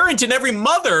parent and every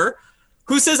mother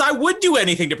who says, I would do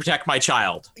anything to protect my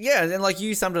child. Yeah, and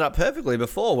you summed it up perfectly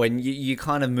before when you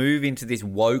kind of move into this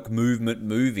woke movement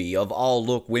movie of, oh,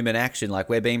 look, women action,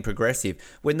 we're being progressive,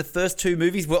 when the first two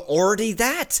movies were already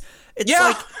that. It's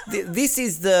this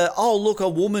is the, oh, look, a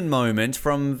woman moment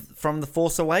from The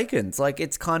Force Awakens.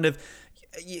 It's kind of...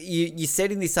 You're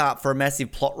setting this up for a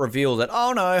massive plot reveal that,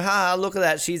 oh no, look at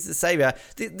that, she's the savior.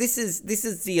 This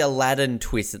is the Aladdin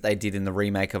twist that they did in the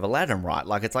remake of Aladdin, right?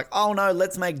 It's like, oh no,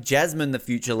 let's make Jasmine the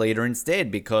future leader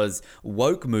instead because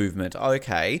woke movement.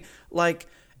 Okay,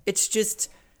 it's just,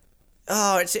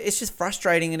 it's just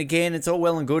frustrating. And again, it's all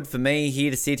well and good for me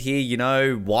here to sit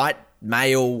here, white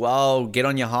male, oh, get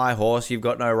on your high horse, you've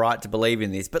got no right to believe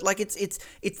in this. But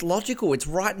it's logical. It's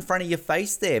right in front of your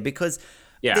face there because.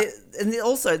 Yeah, and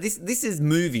also this is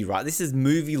movie, right? This is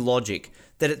movie logic.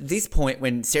 That at this point,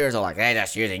 when Sarah's all like, "They're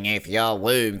just using you for your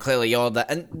womb," clearly you're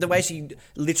and the way she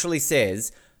literally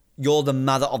says, "You're the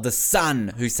mother of the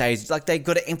son who saves." They've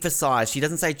got to emphasize. She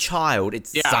doesn't say child;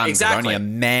 it's son. Exactly. Only a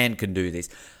man can do this.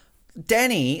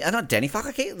 Danny, not Danny. Fuck,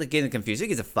 I keep getting confused. Who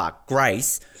gives a fuck?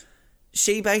 Grace.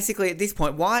 She basically, at this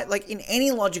point, why, in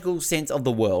any logical sense of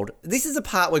the world, this is a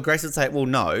part where Grace would say, well,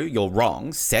 no, you're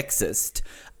wrong, sexist.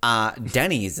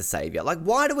 Danny is the savior.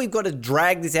 Why do we got to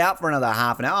drag this out for another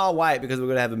half an hour? Oh, wait, because we're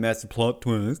going to have a massive plot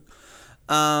twist.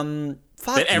 That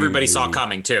everybody saw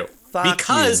coming, too.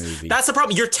 Because that's the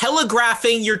problem. You're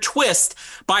telegraphing your twist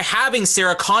by having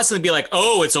Sarah constantly be like,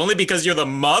 oh, it's only because you're the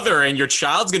mother and your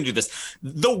child's going to do this.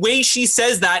 The way she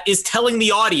says that is telling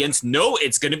the audience, no,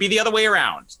 it's going to be the other way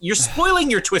around. You're spoiling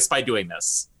your twist by doing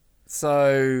this.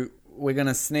 So we're going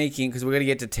to sneak in because we're going to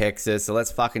get to Texas. So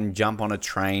let's fucking jump on a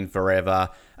train forever.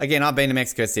 Again, I've been to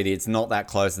Mexico City. It's not that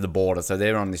close to the border. So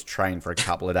they're on this train for a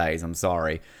couple of days. I'm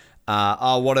sorry.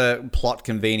 What a plot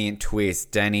convenient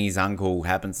twist. Danny's uncle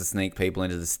happens to sneak people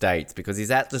into the States because is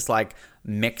that just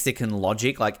Mexican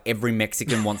logic? Every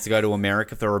Mexican wants to go to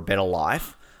America for a better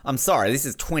life? I'm sorry, this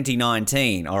is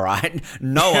 2019, all right?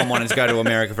 No one wanted to go to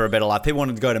America for a better life. People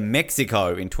wanted to go to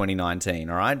Mexico in 2019,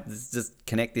 all right? Let's just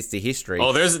connect this to history.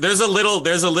 Oh, there's a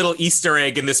little Easter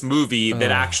egg in this movie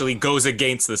that actually goes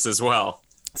against this as well.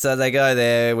 So they go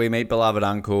there, we meet beloved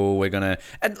uncle, we're gonna...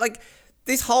 And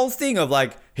this whole thing of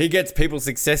like, he gets people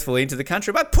successfully into the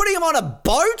country by putting them on a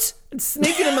boat and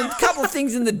sneaking them a couple of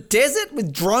things in the desert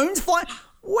with drones flying.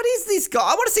 What is this guy?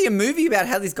 I want to see a movie about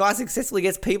how this guy successfully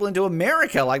gets people into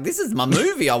America. Like, this is my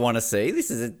movie I want to see.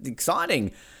 This is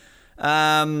exciting.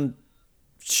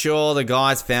 Sure, the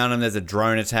guys found him. There's a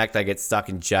drone attack. They get stuck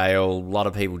in jail. A lot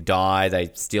of people die.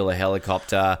 They steal a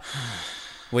helicopter.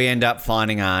 We end up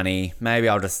finding Arnie. Maybe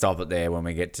I'll just stop it there when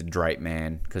we get to Drape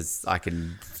Man, because I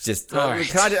can just... I'm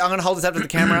going to hold this up to the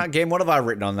camera again. What have I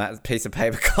written on that piece of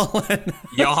paper, Colin?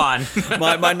 Yawn.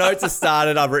 my notes are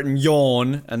started. I've written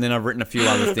yawn, and then I've written a few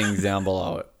other things down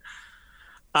below it.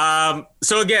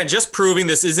 So again, just proving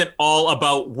this isn't all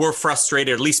about we're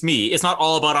frustrated, at least me. It's not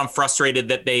all about I'm frustrated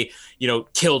that they,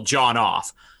 killed John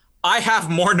off. I have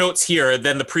more notes here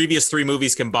than the previous 3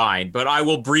 movies combined, but I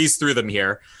will breeze through them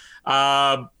here.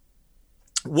 One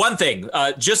thing,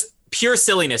 just pure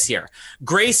silliness here.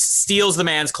 Grace steals the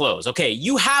man's clothes. Okay,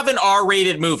 you have an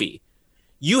R-rated movie.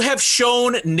 You have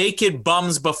shown naked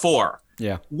bums before.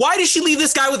 Yeah. Why does she leave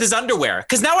this guy with his underwear?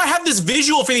 Because now I have this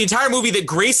visual for the entire movie that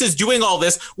Grace is doing all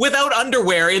this without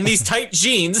underwear in these tight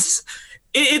jeans.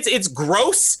 It's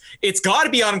gross. It's got to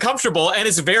be uncomfortable, and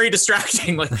it's very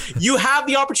distracting. Like, you have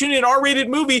the opportunity in an R-rated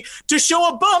movie to show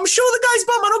a bum. Show the guy's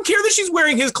bum. I don't care that she's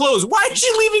wearing his clothes. Why is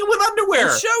she leaving with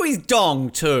underwear? And show his dong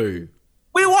too.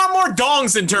 We want more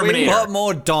dongs in Terminator. We want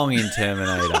more dong in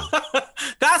Terminator.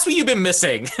 That's what you've been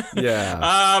missing.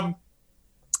 Yeah.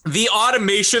 The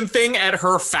automation thing at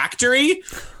her factory.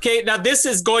 Okay, now this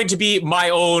is going to be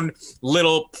my own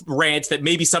little rant that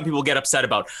maybe some people get upset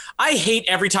about. I hate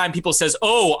every time people says,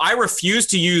 oh, I refuse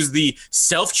to use the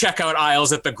self-checkout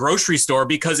aisles at the grocery store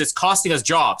because it's costing us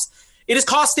jobs. It is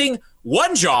costing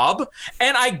one job,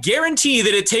 and I guarantee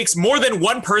that it takes more than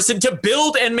one person to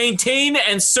build and maintain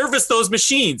and service those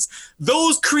machines.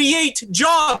 Those create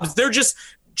jobs. They're just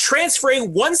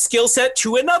transferring one skill set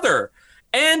to another.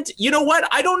 And you know what?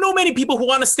 I don't know many people who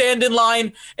want to stand in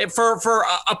line for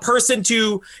a person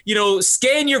to,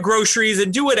 scan your groceries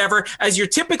and do whatever, as you're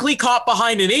typically caught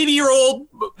behind an 80-year-old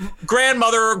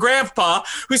grandmother or grandpa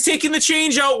who's taking the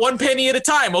change out 1 penny at a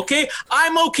time, okay?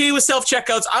 I'm okay with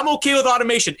self-checkouts. I'm okay with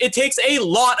automation. It takes a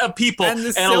lot of people and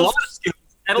a lot of skills.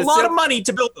 And a lot of money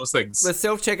to build those things. The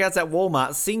self-checkouts at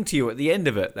Walmart sing to you at the end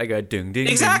of it. They go ding, ding,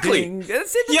 exactly. ding, ding.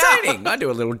 It's entertaining. Yeah. I do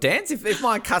a little dance. If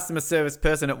my customer service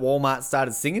person at Walmart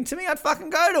started singing to me, I'd fucking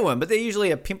go to him. But they're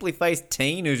usually a pimply-faced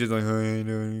teen who's just like, how you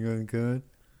doing? You going good?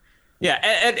 Yeah,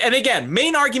 and again,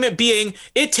 main argument being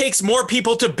it takes more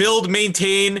people to build,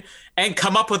 maintain, and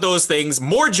come up with those things,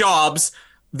 more jobs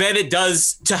than it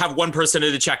does to have one person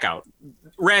at the checkout.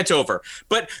 Rant over.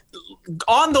 But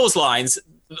on those lines...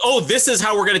 oh, this is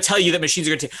how we're going to tell you that machines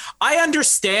are going to take. I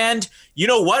understand, you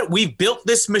know what? We've built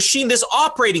this machine, this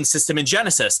operating system in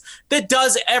Genesis that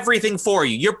does everything for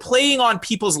you. You're playing on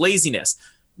people's laziness.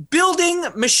 Building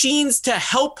machines to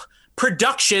help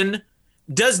production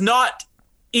does not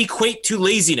equate to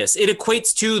laziness. It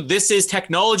equates to this is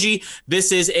technology.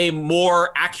 This is a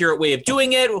more accurate way of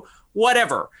doing it,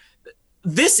 whatever.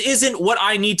 This isn't what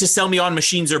I need to sell me on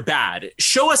machines are bad.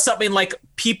 Show us something like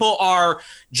people are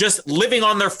just living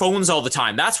on their phones all the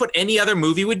time. That's what any other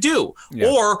movie would do.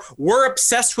 Yeah. Or we're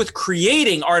obsessed with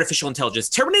creating artificial intelligence.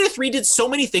 Terminator 3 did so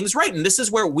many things right. And this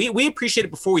is where we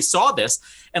appreciated before we saw this.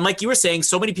 And like you were saying,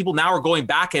 so many people now are going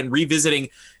back and revisiting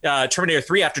Terminator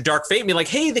 3 after Dark Fate and being like,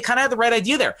 hey, they kind of had the right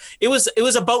idea there. It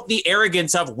was about the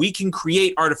arrogance of we can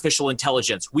create artificial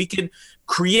intelligence. We can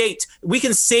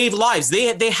save lives.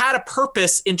 They had a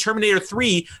purpose in Terminator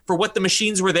 3 for what the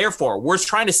machines were there for. We're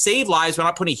trying to save lives. We're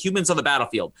not putting humans on the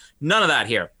battlefield. None of that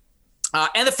here.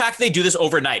 And the fact that they do this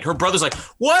overnight. Her brother's like,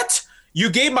 what? You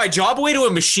gave my job away to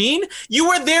a machine? You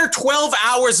were there 12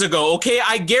 hours ago, okay?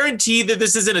 I guarantee that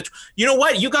this isn't you know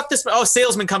what? You got this. Oh,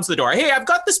 salesman comes to the door. Hey, I've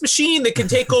got this machine that can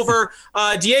take over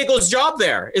Diego's job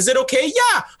there. Is it okay?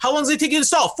 Yeah. How long does it take you to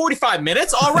install? 45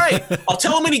 minutes? All right. I'll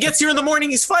tell him when he gets here in the morning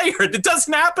he's fired. It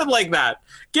doesn't happen like that.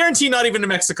 Guarantee not even in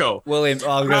Mexico. Well, I was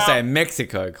going to say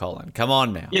Mexico, Colin. Come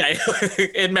on now. Yeah,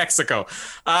 in Mexico.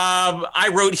 I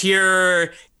wrote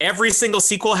here, every single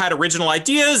sequel had original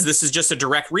ideas. This is just a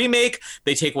direct remake.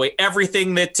 They take away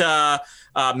everything that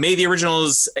made the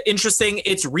originals interesting.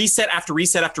 It's reset after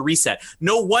reset after reset.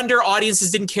 No wonder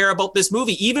audiences didn't care about this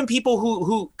movie. Even people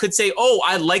who could say, oh,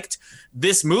 I liked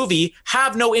this movie,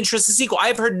 have no interest in a sequel.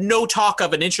 I've heard no talk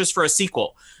of an interest for a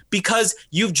sequel. Because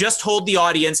you've just told the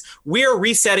audience, we're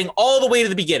resetting all the way to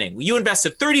the beginning. You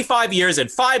invested 35 years in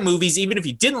 5 movies, even if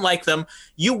you didn't like them.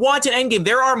 You want an endgame.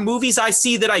 There are movies I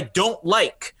see that I don't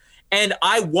like. And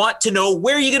I want to know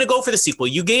where you're going to go for the sequel.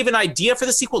 You gave an idea for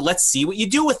the sequel. Let's see what you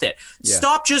do with it. Yeah.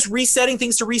 Stop just resetting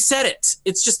things to reset it.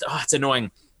 It's just, it's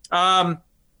annoying. The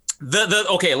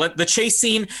chase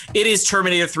scene, it is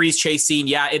Terminator 3's chase scene.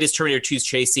 Yeah, it is Terminator 2's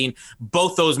chase scene.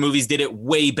 Both those movies did it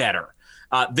way better.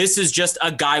 This is just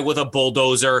a guy with a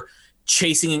bulldozer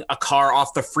chasing a car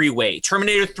off the freeway.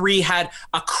 Terminator 3 had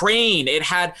a crane. It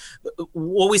had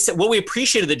what we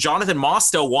appreciated that Jonathan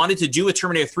Mostow wanted to do with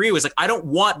Terminator 3 was like, I don't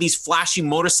want these flashy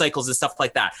motorcycles and stuff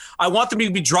like that. I want them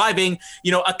to be driving,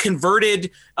 a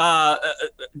converted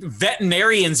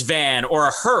veterinarian's van or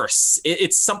a hearse.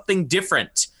 It's something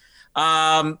different.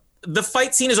 The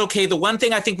fight scene is okay. The one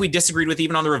thing I think we disagreed with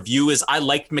even on the review is I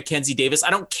liked Mackenzie Davis. I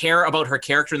don't care about her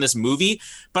character in this movie,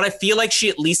 but I feel like she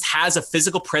at least has a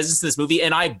physical presence in this movie,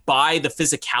 and I buy the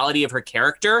physicality of her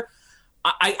character.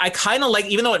 I kind of like,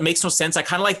 even though it makes no sense, I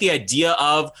kind of like the idea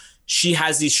of she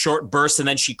has these short bursts and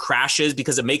then she crashes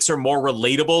because it makes her more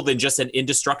relatable than just an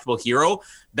indestructible hero.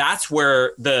 That's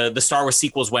where the Star Wars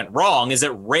sequels went wrong, is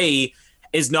that Rey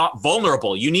is not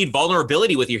vulnerable. You need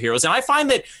vulnerability with your heroes. And I find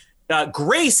that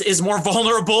Grace is more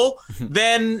vulnerable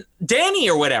than Dani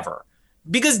or whatever,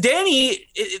 because Dani,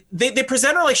 they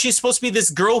present her like she's supposed to be this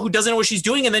girl who doesn't know what she's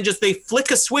doing, and then just they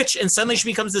flick a switch and suddenly she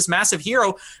becomes this massive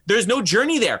hero. There's no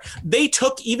journey there. They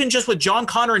took, even just with John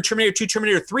Connor in Terminator 2,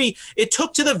 Terminator 3, it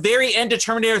took to the very end of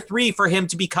Terminator 3 for him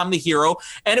to become the hero,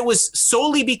 and it was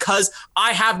solely because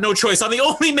I have no choice. I'm the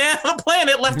only man on the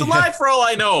planet left alive for all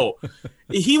I know.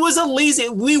 He was a lazy.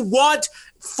 We want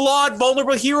flawed,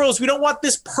 vulnerable heroes. We don't want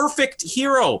this perfect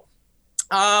hero.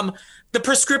 The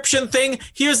prescription thing,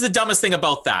 here's the dumbest thing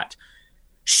about that.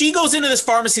 She goes into this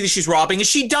pharmacy that she's robbing and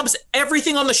she dumps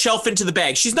everything on the shelf into the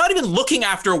bag. She's not even looking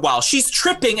after a while. She's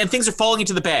tripping and things are falling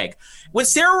into the bag. When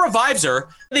Sarah revives her,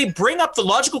 they bring up the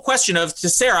logical question to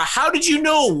Sarah, how did you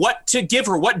know what to give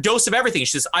her, what dose of everything?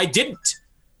 She says, I didn't.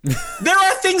 There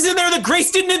are things in there that Grace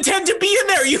didn't intend to be in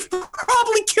there. You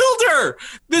probably killed her.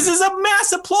 This is a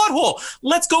massive plot hole.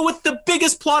 Let's go with the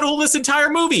biggest plot hole in this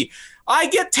entire movie. I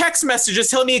get text messages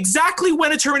telling me exactly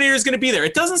when a Terminator is going to be there.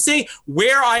 It doesn't say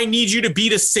where I need you to be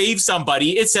to save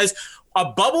somebody. It says a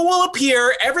bubble will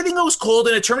appear, everything goes cold,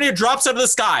 and a Terminator drops out of the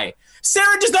sky.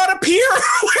 Sarah does not appear.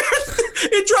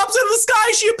 It drops out of the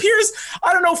sky. She appears,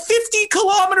 50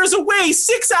 kilometers away,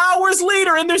 6 hours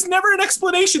later, and there's never an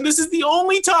explanation. This is the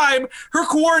only time her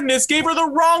coordinates gave her the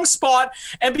wrong spot.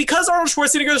 And because Arnold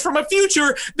Schwarzenegger is from a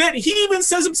future that he even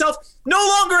says himself no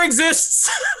longer exists,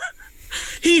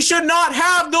 he should not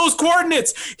have those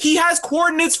coordinates. He has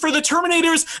coordinates for the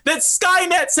Terminators that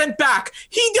Skynet sent back.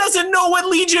 He doesn't know what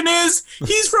Legion is.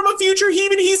 He's from a future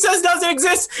he says doesn't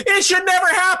exist. It should never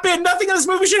happen. Nothing in this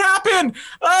movie should happen.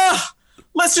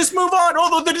 Let's just move on.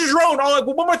 Oh, the drone.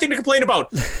 One more thing to complain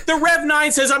about. The Rev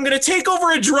 9 says, I'm going to take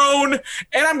over a drone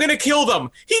and I'm going to kill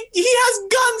them. He has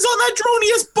guns on that drone.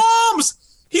 He has bombs.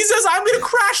 He says, I'm going to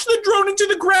crash the drone into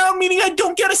the ground, meaning I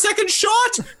don't get a second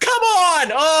shot. Come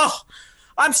on.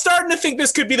 I'm starting to think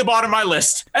this could be the bottom of my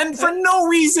list. And for no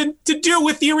reason to do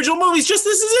with the original movies. Just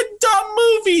this is a dumb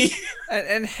movie.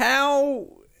 And how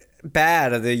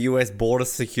bad are the US border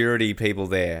security people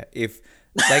there? If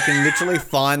they can literally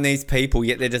find these people,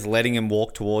 yet they're just letting them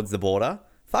walk towards the border?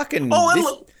 Fucking,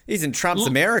 this isn't Trump's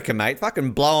America, mate.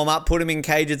 Fucking blow them up, put them in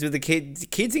cages with the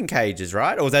kids in cages,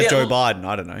 right? Or was that Joe Biden?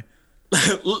 I don't know.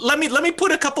 Let me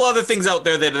put a couple other things out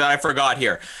there that I forgot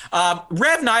here.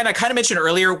 Rev 9, I kind of mentioned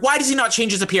earlier. Why does he not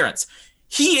change his appearance?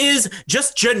 He is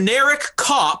just generic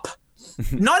cop.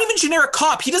 Not even generic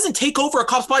cop. He doesn't take over a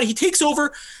cop's body. He takes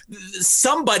over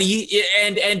somebody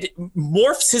and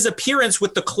morphs his appearance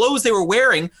with the clothes they were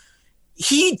wearing.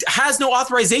 He has no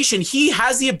authorization. He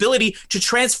has the ability to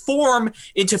transform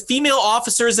into female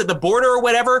officers at the border or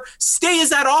whatever. Stay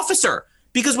as that officer.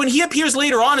 Because when he appears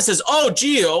later on and says,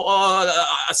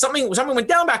 something went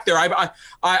down back there.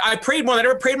 I prayed more than I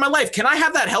ever prayed in my life. Can I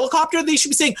have that helicopter? They should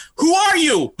be saying, who are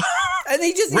you? And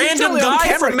he just random guy on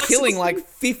camera killing like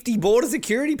 50 border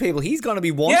security people. He's going to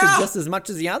be wanted just as much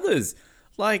as the others.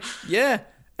 And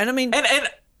I mean... And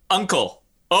Uncle.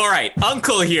 All right,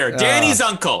 Uncle here. Danny's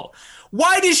uncle.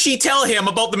 Why does she tell him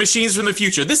about the machines from the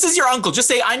future? This is your uncle. Just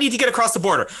say, I need to get across the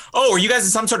border. Oh, are you guys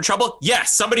in some sort of trouble?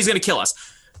 Yes, somebody's going to kill us.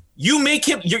 You make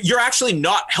him, you're actually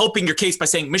not helping your case by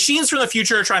saying machines from the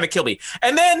future are trying to kill me.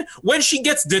 And then when she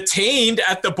gets detained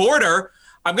at the border,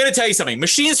 I'm going to tell you something.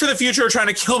 Machines from the future are trying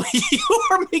to kill me. You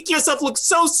are making yourself look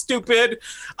so stupid.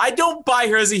 I don't buy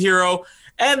her as a hero.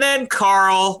 And then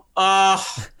Carl,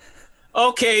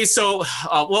 okay, so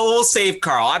we'll save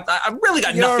Carl. I really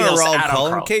got nothing else to add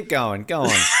on Carl. Keep going. Go on.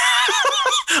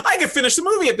 I can finish the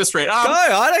movie at this rate. Go,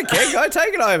 I don't care. Go,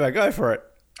 take it over. Go for it.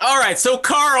 All right, so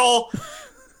Carl...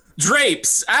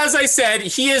 Drapes, as I said,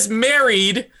 he is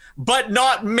married, but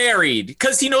not married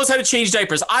because he knows how to change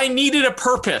diapers. I needed a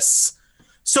purpose.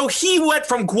 So he went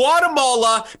from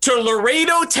Guatemala to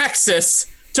Laredo, Texas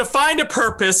to find a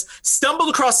purpose, stumbled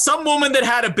across some woman that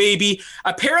had a baby,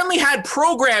 apparently had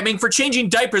programming for changing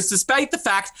diapers, despite the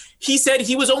fact he said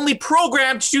he was only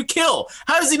programmed to kill.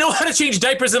 How does he know how to change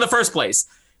diapers in the first place?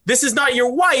 This is not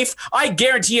your wife. I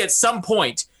guarantee at some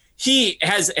point she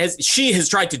has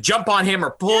tried to jump on him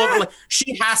or pull over. Like,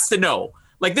 she has to know.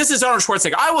 Like, this is Arnold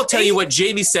Schwarzenegger. I will tell you what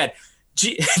Jamie said.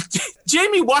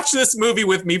 Jamie watched this movie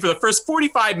with me for the first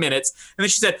 45 minutes, and then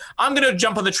she said, I'm going to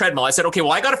jump on the treadmill. I said, okay,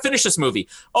 well, I got to finish this movie.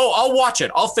 Oh, I'll watch it.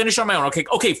 I'll finish on my own.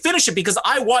 Okay, finish it because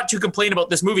I want to complain about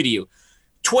this movie to you.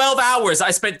 12 hours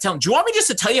I spent telling, do you want me just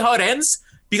to tell you how it ends?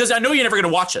 Because I know you're never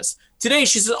going to watch this. Today,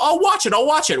 she says, I'll watch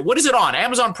it. What is it on?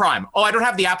 Amazon Prime. Oh, I don't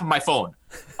have the app on my phone.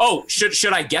 Oh,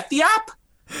 should I get the app?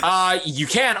 You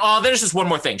can. Oh, there's just one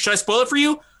more thing. Should I spoil it for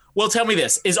you? Well, tell me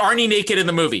this. Is Arnie naked in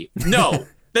the movie? No.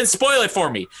 Then spoil it for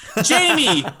me.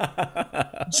 Jamie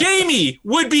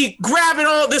would be grabbing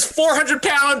all this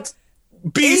 400-pound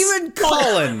beast. Even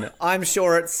Colin, I'm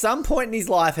sure at some point in his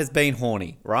life has been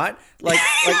horny, right? Like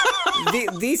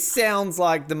this sounds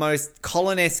like the most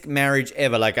Colin-esque marriage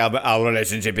ever. Like our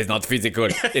relationship is not physical;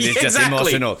 it is just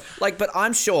emotional. Like, but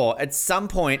I'm sure at some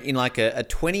point in like a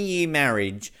 20-year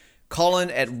marriage, Colin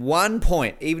at one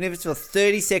point, even if it's for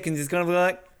 30 seconds, is going to be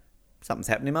like, something's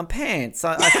happening in my pants.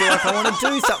 I feel like I want to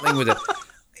do something with it.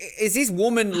 Is this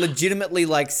woman legitimately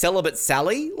like celibate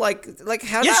Sally? Like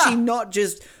how does she not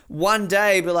just one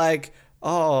day be like,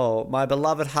 oh, my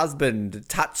beloved husband,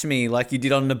 touch me like you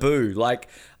did on Naboo? Like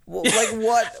what?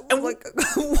 Like,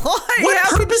 why? What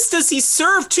purpose does he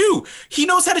serve too? He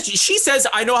knows how to. She says,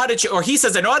 "I know how to," or he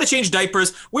says, "I know how to change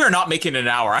diapers." We are not making an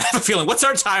hour. I have a feeling. What's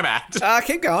our time at?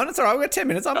 Keep going. It's all right. We've got 10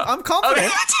 minutes. I'm confident.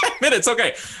 Okay, 10 minutes.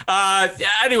 Okay.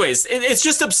 Anyways, it's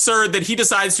just absurd that he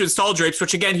decides to install drapes,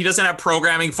 which again he doesn't have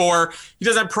programming for. He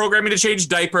doesn't have programming to change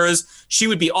diapers. She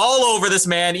would be all over this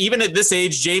man, even at this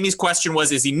age. Jamie's question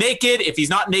was, "Is he naked? If he's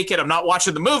not naked, I'm not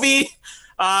watching the movie."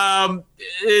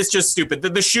 It's just stupid.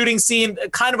 The shooting scene,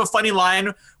 kind of a funny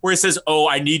line where he says, oh,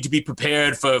 I need to be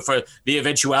prepared for the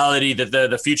eventuality that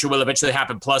the future will eventually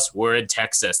happen. Plus, we're in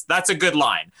Texas. That's a good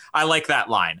line. I like that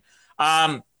line.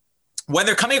 When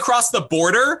they're coming across the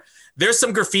border, there's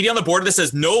some graffiti on the border that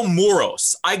says no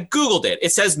muros. I Googled it.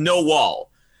 It says no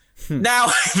wall. Now,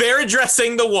 they're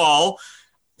addressing the wall.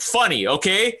 Funny,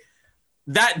 okay?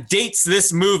 That dates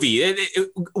this movie.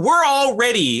 We're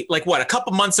already like a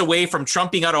couple months away from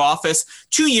Trump being out of office.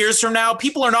 2 years from now,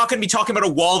 people are not going to be talking about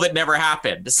a wall that never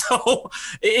happened. So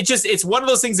it's one of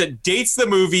those things that dates the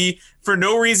movie for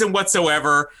no reason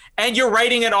whatsoever. And you're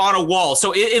writing it on a wall.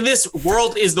 So in this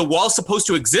world, is the wall supposed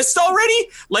to exist already?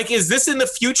 Like, is this in the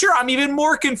future? I'm even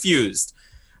more confused.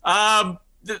 The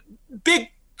big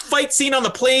fight scene on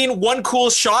the plane, one cool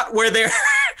shot where they're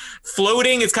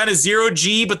floating. It's kind of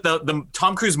 0G, but the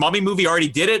Tom Cruise Mummy movie already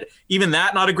did it. Even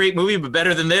that, not a great movie, but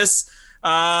better than this.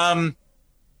 The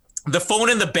phone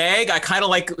in the bag, I kind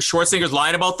of like Schwarzenegger's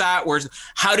line about that, where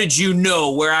how did you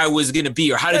know where I was going to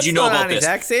be, or how did you know about this?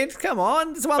 Accent? Come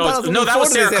on. No, that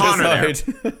was Sarah Connor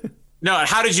there. No,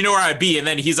 how did you know where I'd be? And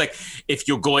then he's like, if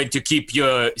you're going to keep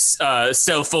your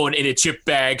cell phone in a chip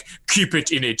bag, keep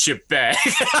it in a chip bag.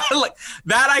 Like,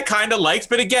 that I kind of liked.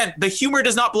 But again, the humor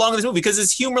does not belong in this movie because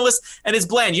it's humorless and it's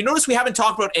bland. You notice we haven't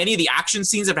talked about any of the action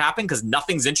scenes that happened because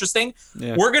nothing's interesting.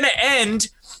 Yeah. We're going to end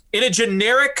in a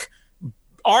generic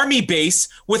army base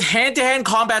with hand-to-hand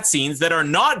combat scenes that are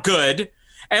not good.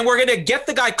 And we're going to get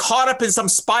the guy caught up in some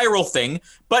spiral thing,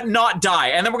 but not die.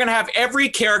 And then we're going to have every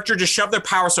character just shove their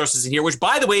power sources in here, which,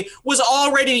 by the way, was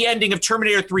already the ending of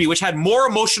Terminator 3, which had more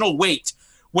emotional weight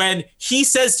when he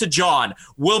says to John,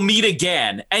 we'll meet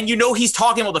again. And you know he's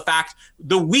talking about the fact,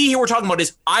 the we here we're talking about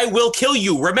is, I will kill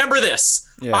you. Remember this.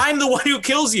 Yeah. I'm the one who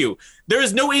kills you. There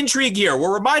is no intrigue here.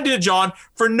 We're reminded of John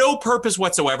for no purpose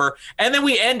whatsoever. And then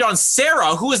we end on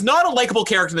Sarah, who is not a likable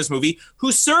character in this movie,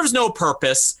 who serves no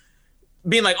purpose,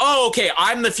 being like, oh, okay,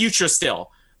 I'm the future still.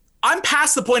 I'm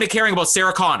past the point of caring about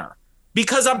Sarah Connor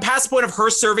because I'm past the point of her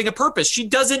serving a purpose. She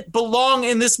doesn't belong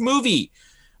in this movie.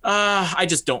 I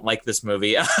just don't like this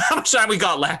movie. How much time we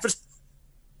got left?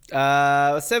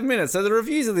 7 minutes. So the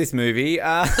reviews of this movie,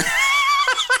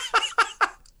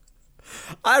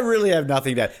 I really have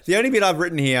nothing to add. The only bit I've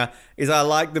written here is I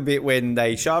like the bit when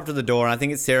they show up to the door and I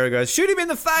think it's Sarah goes, shoot him in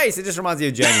the face. It just reminds me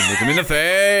of Jamie. Look him in the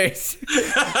face.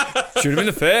 Shoot him in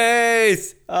the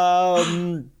face.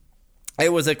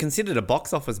 It was considered a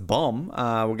box office bomb.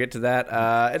 We'll get to that.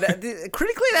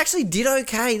 Critically, it actually did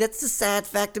okay. That's the sad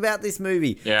fact about this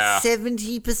movie. Yeah.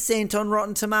 70% on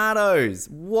Rotten Tomatoes.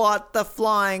 What the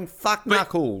flying fuck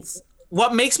knuckles?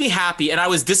 What makes me happy, and I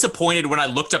was disappointed when I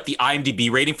looked up the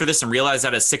IMDb rating for this and realized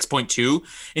that it's 6.2,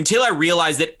 until I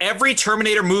realized that every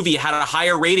Terminator movie had a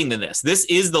higher rating than this. This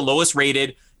is the lowest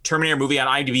rated Terminator movie on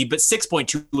IMDb, but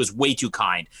 6.2 is way too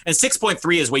kind. And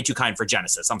 6.3 is way too kind for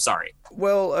Genesis. I'm sorry.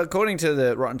 Well, according to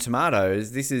the Rotten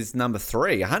Tomatoes, this is number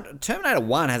 3. Terminator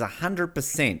 1 has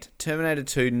 100%. Terminator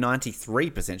 2,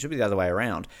 93%. Should be the other way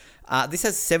around. This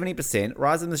has 70%.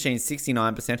 Rise of the Machines,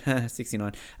 69%.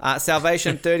 69.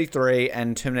 Salvation, 33.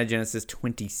 And Terminator Genesis,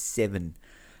 27.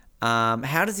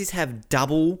 How does this have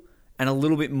double and a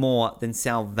little bit more than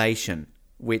Salvation?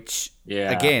 Which,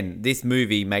 again, this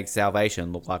movie makes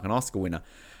Salvation look like an Oscar winner.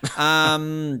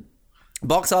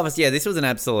 Box office, this was an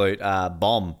absolute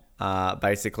bomb,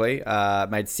 basically.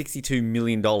 Made $62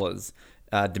 million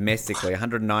domestically,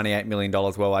 $198 million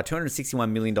worldwide, $261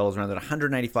 million around that,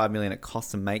 $185 million it cost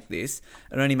to make this.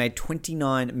 It only made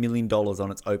 $29 million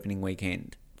on its opening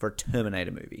weekend for a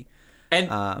Terminator movie. And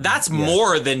that's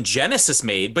more than Genesis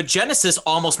made, but Genesis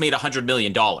almost made $100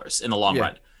 million in the long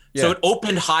run. So it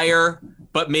opened higher,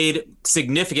 but made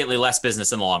significantly less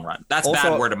business in the long run. That's also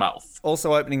bad word of mouth.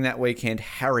 Also opening that weekend,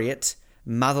 Harriet,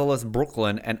 Motherless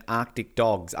Brooklyn, and Arctic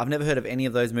Dogs. I've never heard of any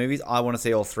of those movies. I want to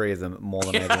see all 3 of them more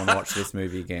than I ever want to watch this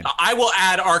movie again. I will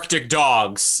add Arctic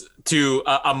Dogs to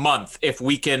a month if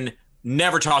we can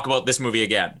never talk about this movie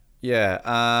again. Yeah.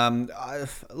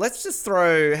 Let's just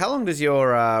throw... How long does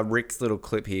your Rick's little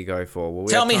clip here go for?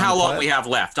 Tell me how long we have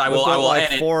left. I will like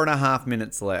 4.5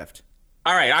 minutes left.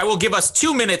 All right, I will give us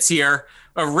 2 minutes here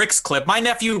of Rick's clip. My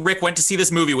nephew Rick went to see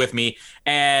this movie with me,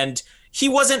 and he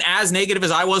wasn't as negative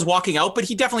as I was walking out, but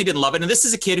he definitely didn't love it. And this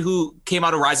is a kid who came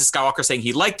out of Rise of Skywalker saying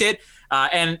he liked it,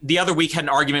 and the other week had an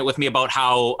argument with me about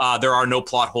how there are no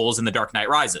plot holes in The Dark Knight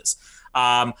Rises.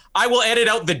 I will edit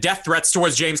out the death threats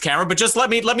towards James Cameron, but just let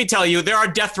me tell you, there are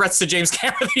death threats to James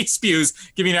Cameron that he spews.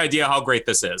 Give you an idea how great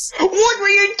this is. What were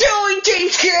you doing,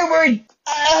 James Cameron?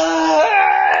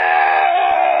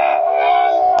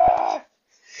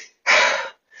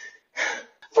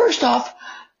 First off,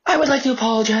 I would like to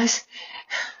apologize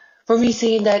for me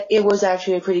saying that it was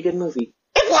actually a pretty good movie.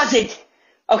 It wasn't!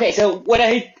 Okay, so what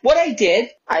I did,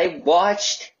 I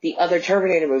watched the other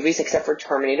Terminator movies except for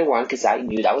Terminator 1 because I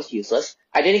knew that was useless.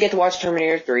 I didn't get to watch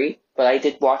Terminator 3, but I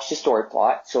did watch the story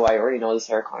plot, so I already know that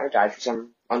Sarah Connor died for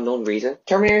some unknown reason.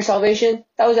 Terminator Salvation,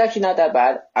 that was actually not that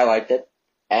bad. I liked it.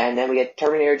 And then we get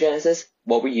Terminator Genesis.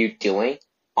 What were you doing?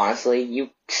 Honestly, you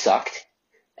sucked.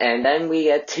 And then we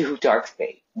get to Dark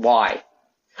Fate. Why?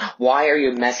 Why are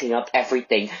you messing up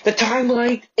everything? The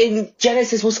timeline in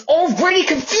Genesis was already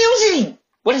confusing!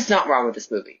 What is not wrong with this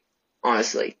movie?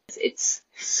 Honestly. It's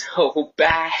so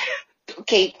bad.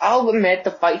 Okay, I'll admit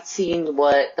the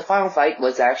final fight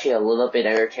was actually a little bit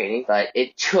entertaining, but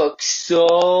it took so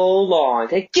long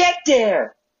to get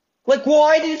there! Like,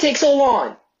 why did it take so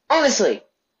long? Honestly.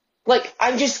 Like,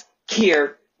 I'm just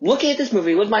here looking at this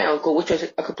movie with my uncle, which was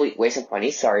a complete waste of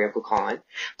money. Sorry, Uncle Colin.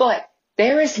 But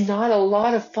there is not a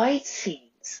lot of fight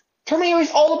scenes. Terminator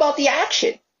is all about the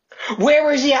action.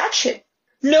 Where is the action?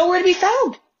 Nowhere to be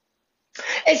found.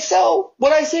 And so,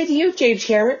 what I say to you, James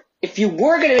Cameron, if you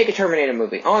were going to make a Terminator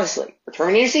movie, honestly, a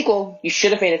Terminator sequel, you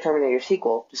should have made a Terminator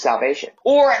sequel to Salvation.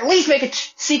 Or at least make a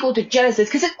sequel to Genesis,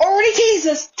 because it already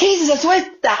teases us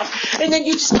with that. And then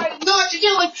you decided not to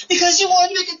do it because you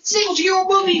wanted to make a sequel to your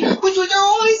movie, which there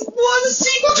always was a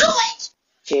sequel to it!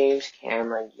 James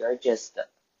Cameron, you're just a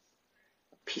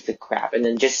piece of crap. And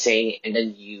then just saying, and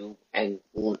then you, and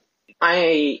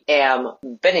I am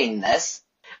betting this.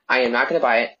 I am not going to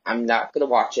buy it. I'm not going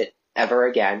to watch it ever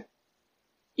again.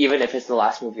 Even if it's the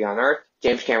last movie on Earth.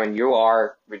 James Cameron, you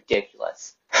are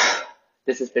ridiculous.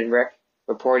 This has been Rick,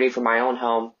 reporting from my own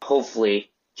home. Hopefully,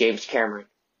 James Cameron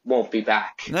won't be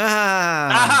back.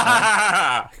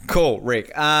 Cool,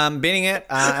 Rick. Binning it,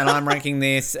 and I'm ranking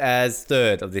this as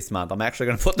 3rd of this month. I'm actually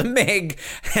going to put the Meg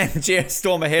and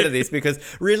Geostorm ahead of this because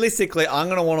realistically, I'm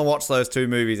going to want to watch those 2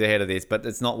 movies ahead of this, but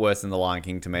it's not worse than The Lion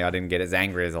King to me. I didn't get as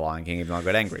angry as The Lion King, even though I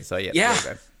got angry. So, yeah. There you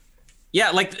go.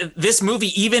 Yeah, like this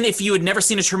movie, even if you had never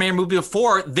seen a Terminator movie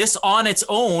before, this on its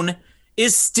own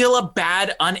is still a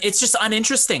bad, it's just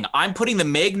uninteresting. I'm putting the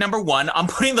Meg number 1, I'm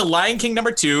putting the Lion King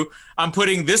number 2, I'm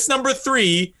putting this number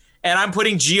 3, and I'm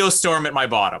putting Geostorm at my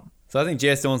bottom. So I think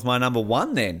Geostorm's my number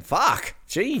 1 then. Fuck.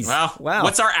 Jeez. Well, wow.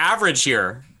 What's our average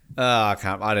here? I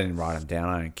can't. I didn't write them down.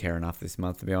 I don't care enough this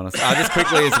month, to be honest. Just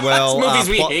quickly as well. Movies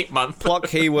we hate month. Plot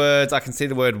keywords. I can see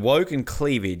the word woke and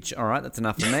cleavage. All right, that's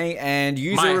enough for me. And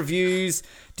user reviews.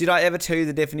 Did I ever tell you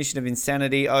the definition of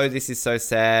insanity? Oh, this is so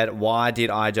sad. Why did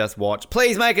I just watch?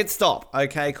 Please make it stop.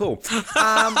 Okay, cool.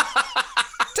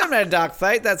 Terminator Dark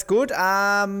Fate. That's good.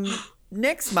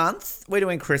 Next month, we're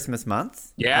doing Christmas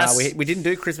month. Yes. We didn't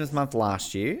do Christmas month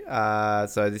last year,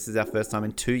 so this is our first time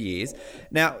in 2 years.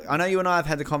 Now, I know you and I have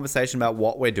had the conversation about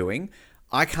what we're doing.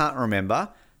 I can't remember.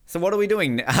 So what are we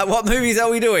doing? What movies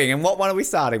are we doing? And what one are we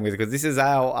starting with? Because this is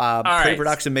our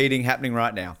pre-production meeting happening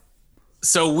right now.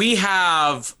 So we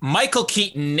have Michael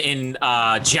Keaton in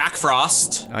Jack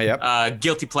Frost. Oh, yep.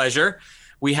 Guilty Pleasure.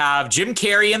 We have Jim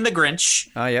Carrey in The Grinch.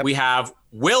 Oh, yep. We have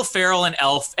Will Ferrell in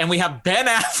Elf, and we have Ben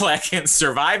Affleck in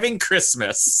Surviving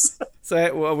Christmas.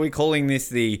 So are we calling this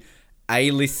the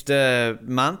A-lister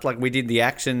month? Like we did the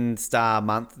action star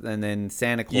month and then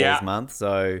Santa Claus month.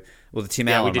 So, well, the Tim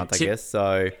Allen month, I guess.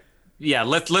 So, yeah,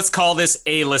 let's call this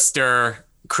A-lister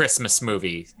Christmas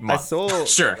movie month. I saw,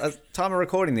 sure. At the time of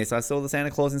recording this, I saw the Santa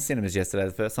Claus in cinemas yesterday.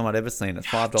 The first time I'd ever seen it.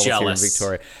 $5 here in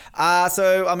Victoria.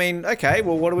 So, I mean, okay,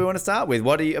 well, what do we want to start with?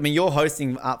 You're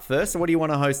hosting up first, so what do you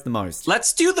want to host the most?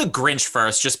 Let's do the Grinch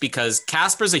first, just because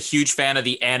Casper's a huge fan of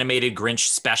the animated Grinch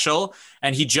special,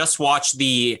 and he just watched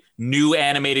the new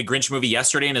animated Grinch movie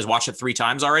yesterday and has watched it 3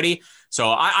 times already. So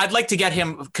I'd like to get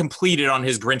him completed on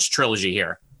his Grinch trilogy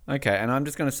here. Okay, and I'm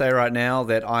just going to say right now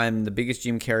that I'm the biggest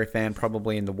Jim Carrey fan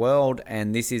probably in the world,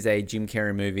 and this is a Jim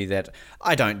Carrey movie that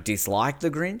I don't dislike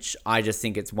The Grinch. I just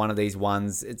think it's one of these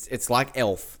ones, it's like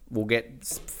Elf. We'll get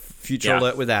future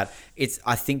alert with that. It's,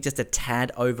 I think, just a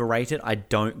tad overrated. I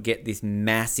don't get this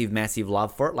massive, massive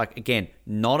love for it. Like, again,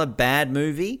 not a bad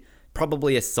movie,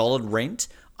 probably a solid rent.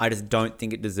 I just don't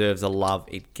think it deserves the love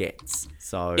it gets.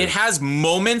 So it has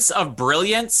moments of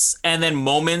brilliance and then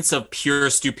moments of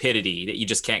pure stupidity that you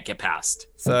just can't get past.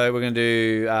 So we're going to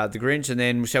do The Grinch, and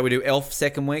then shall we do Elf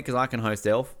second week? Because I can host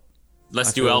Elf.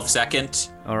 Let's do Elf second.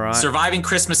 All right. Surviving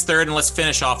Christmas third, and let's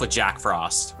finish off with Jack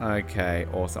Frost. Okay,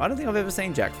 awesome. I don't think I've ever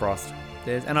seen Jack Frost.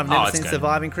 And I've never seen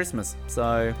Surviving Christmas.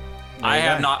 So I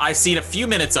have not. I've seen a few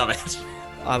minutes of it.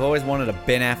 I've always wanted a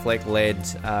Ben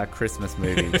Affleck-led Christmas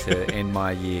movie to end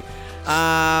my year.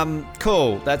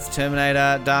 Cool. That's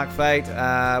Terminator Dark Fate.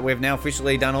 We've now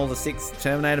officially done all the 6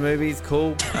 Terminator movies.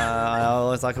 Cool. I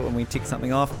always like it when we tick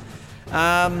something off.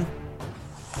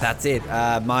 That's it.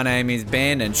 My name is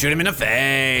Ben, and shoot him in the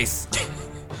face.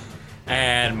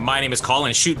 And my name is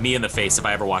Colin. Shoot me in the face if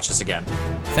I ever watch this again.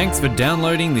 Thanks for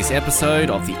downloading this episode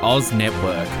of the Oz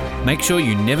Network. Make sure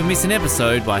you never miss an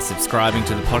episode by subscribing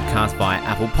to the podcast via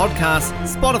Apple Podcasts,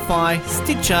 Spotify,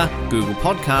 Stitcher, Google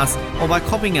Podcasts, or by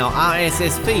copying our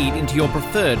RSS feed into your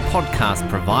preferred podcast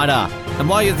provider. And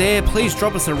while you're there, please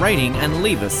drop us a rating and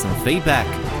leave us some feedback.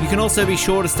 You can also be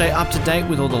sure to stay up to date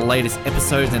with all the latest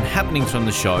episodes and happenings from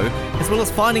the show, as well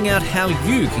as finding out how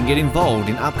you can get involved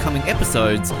in upcoming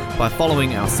episodes by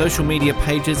following our social media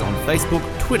pages on Facebook,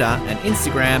 Twitter, and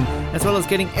Instagram, as well as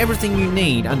getting everything you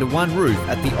need under one roof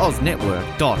at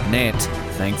theoznetwork.net.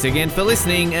 Thanks again for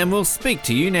listening, and we'll speak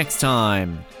to you next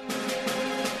time.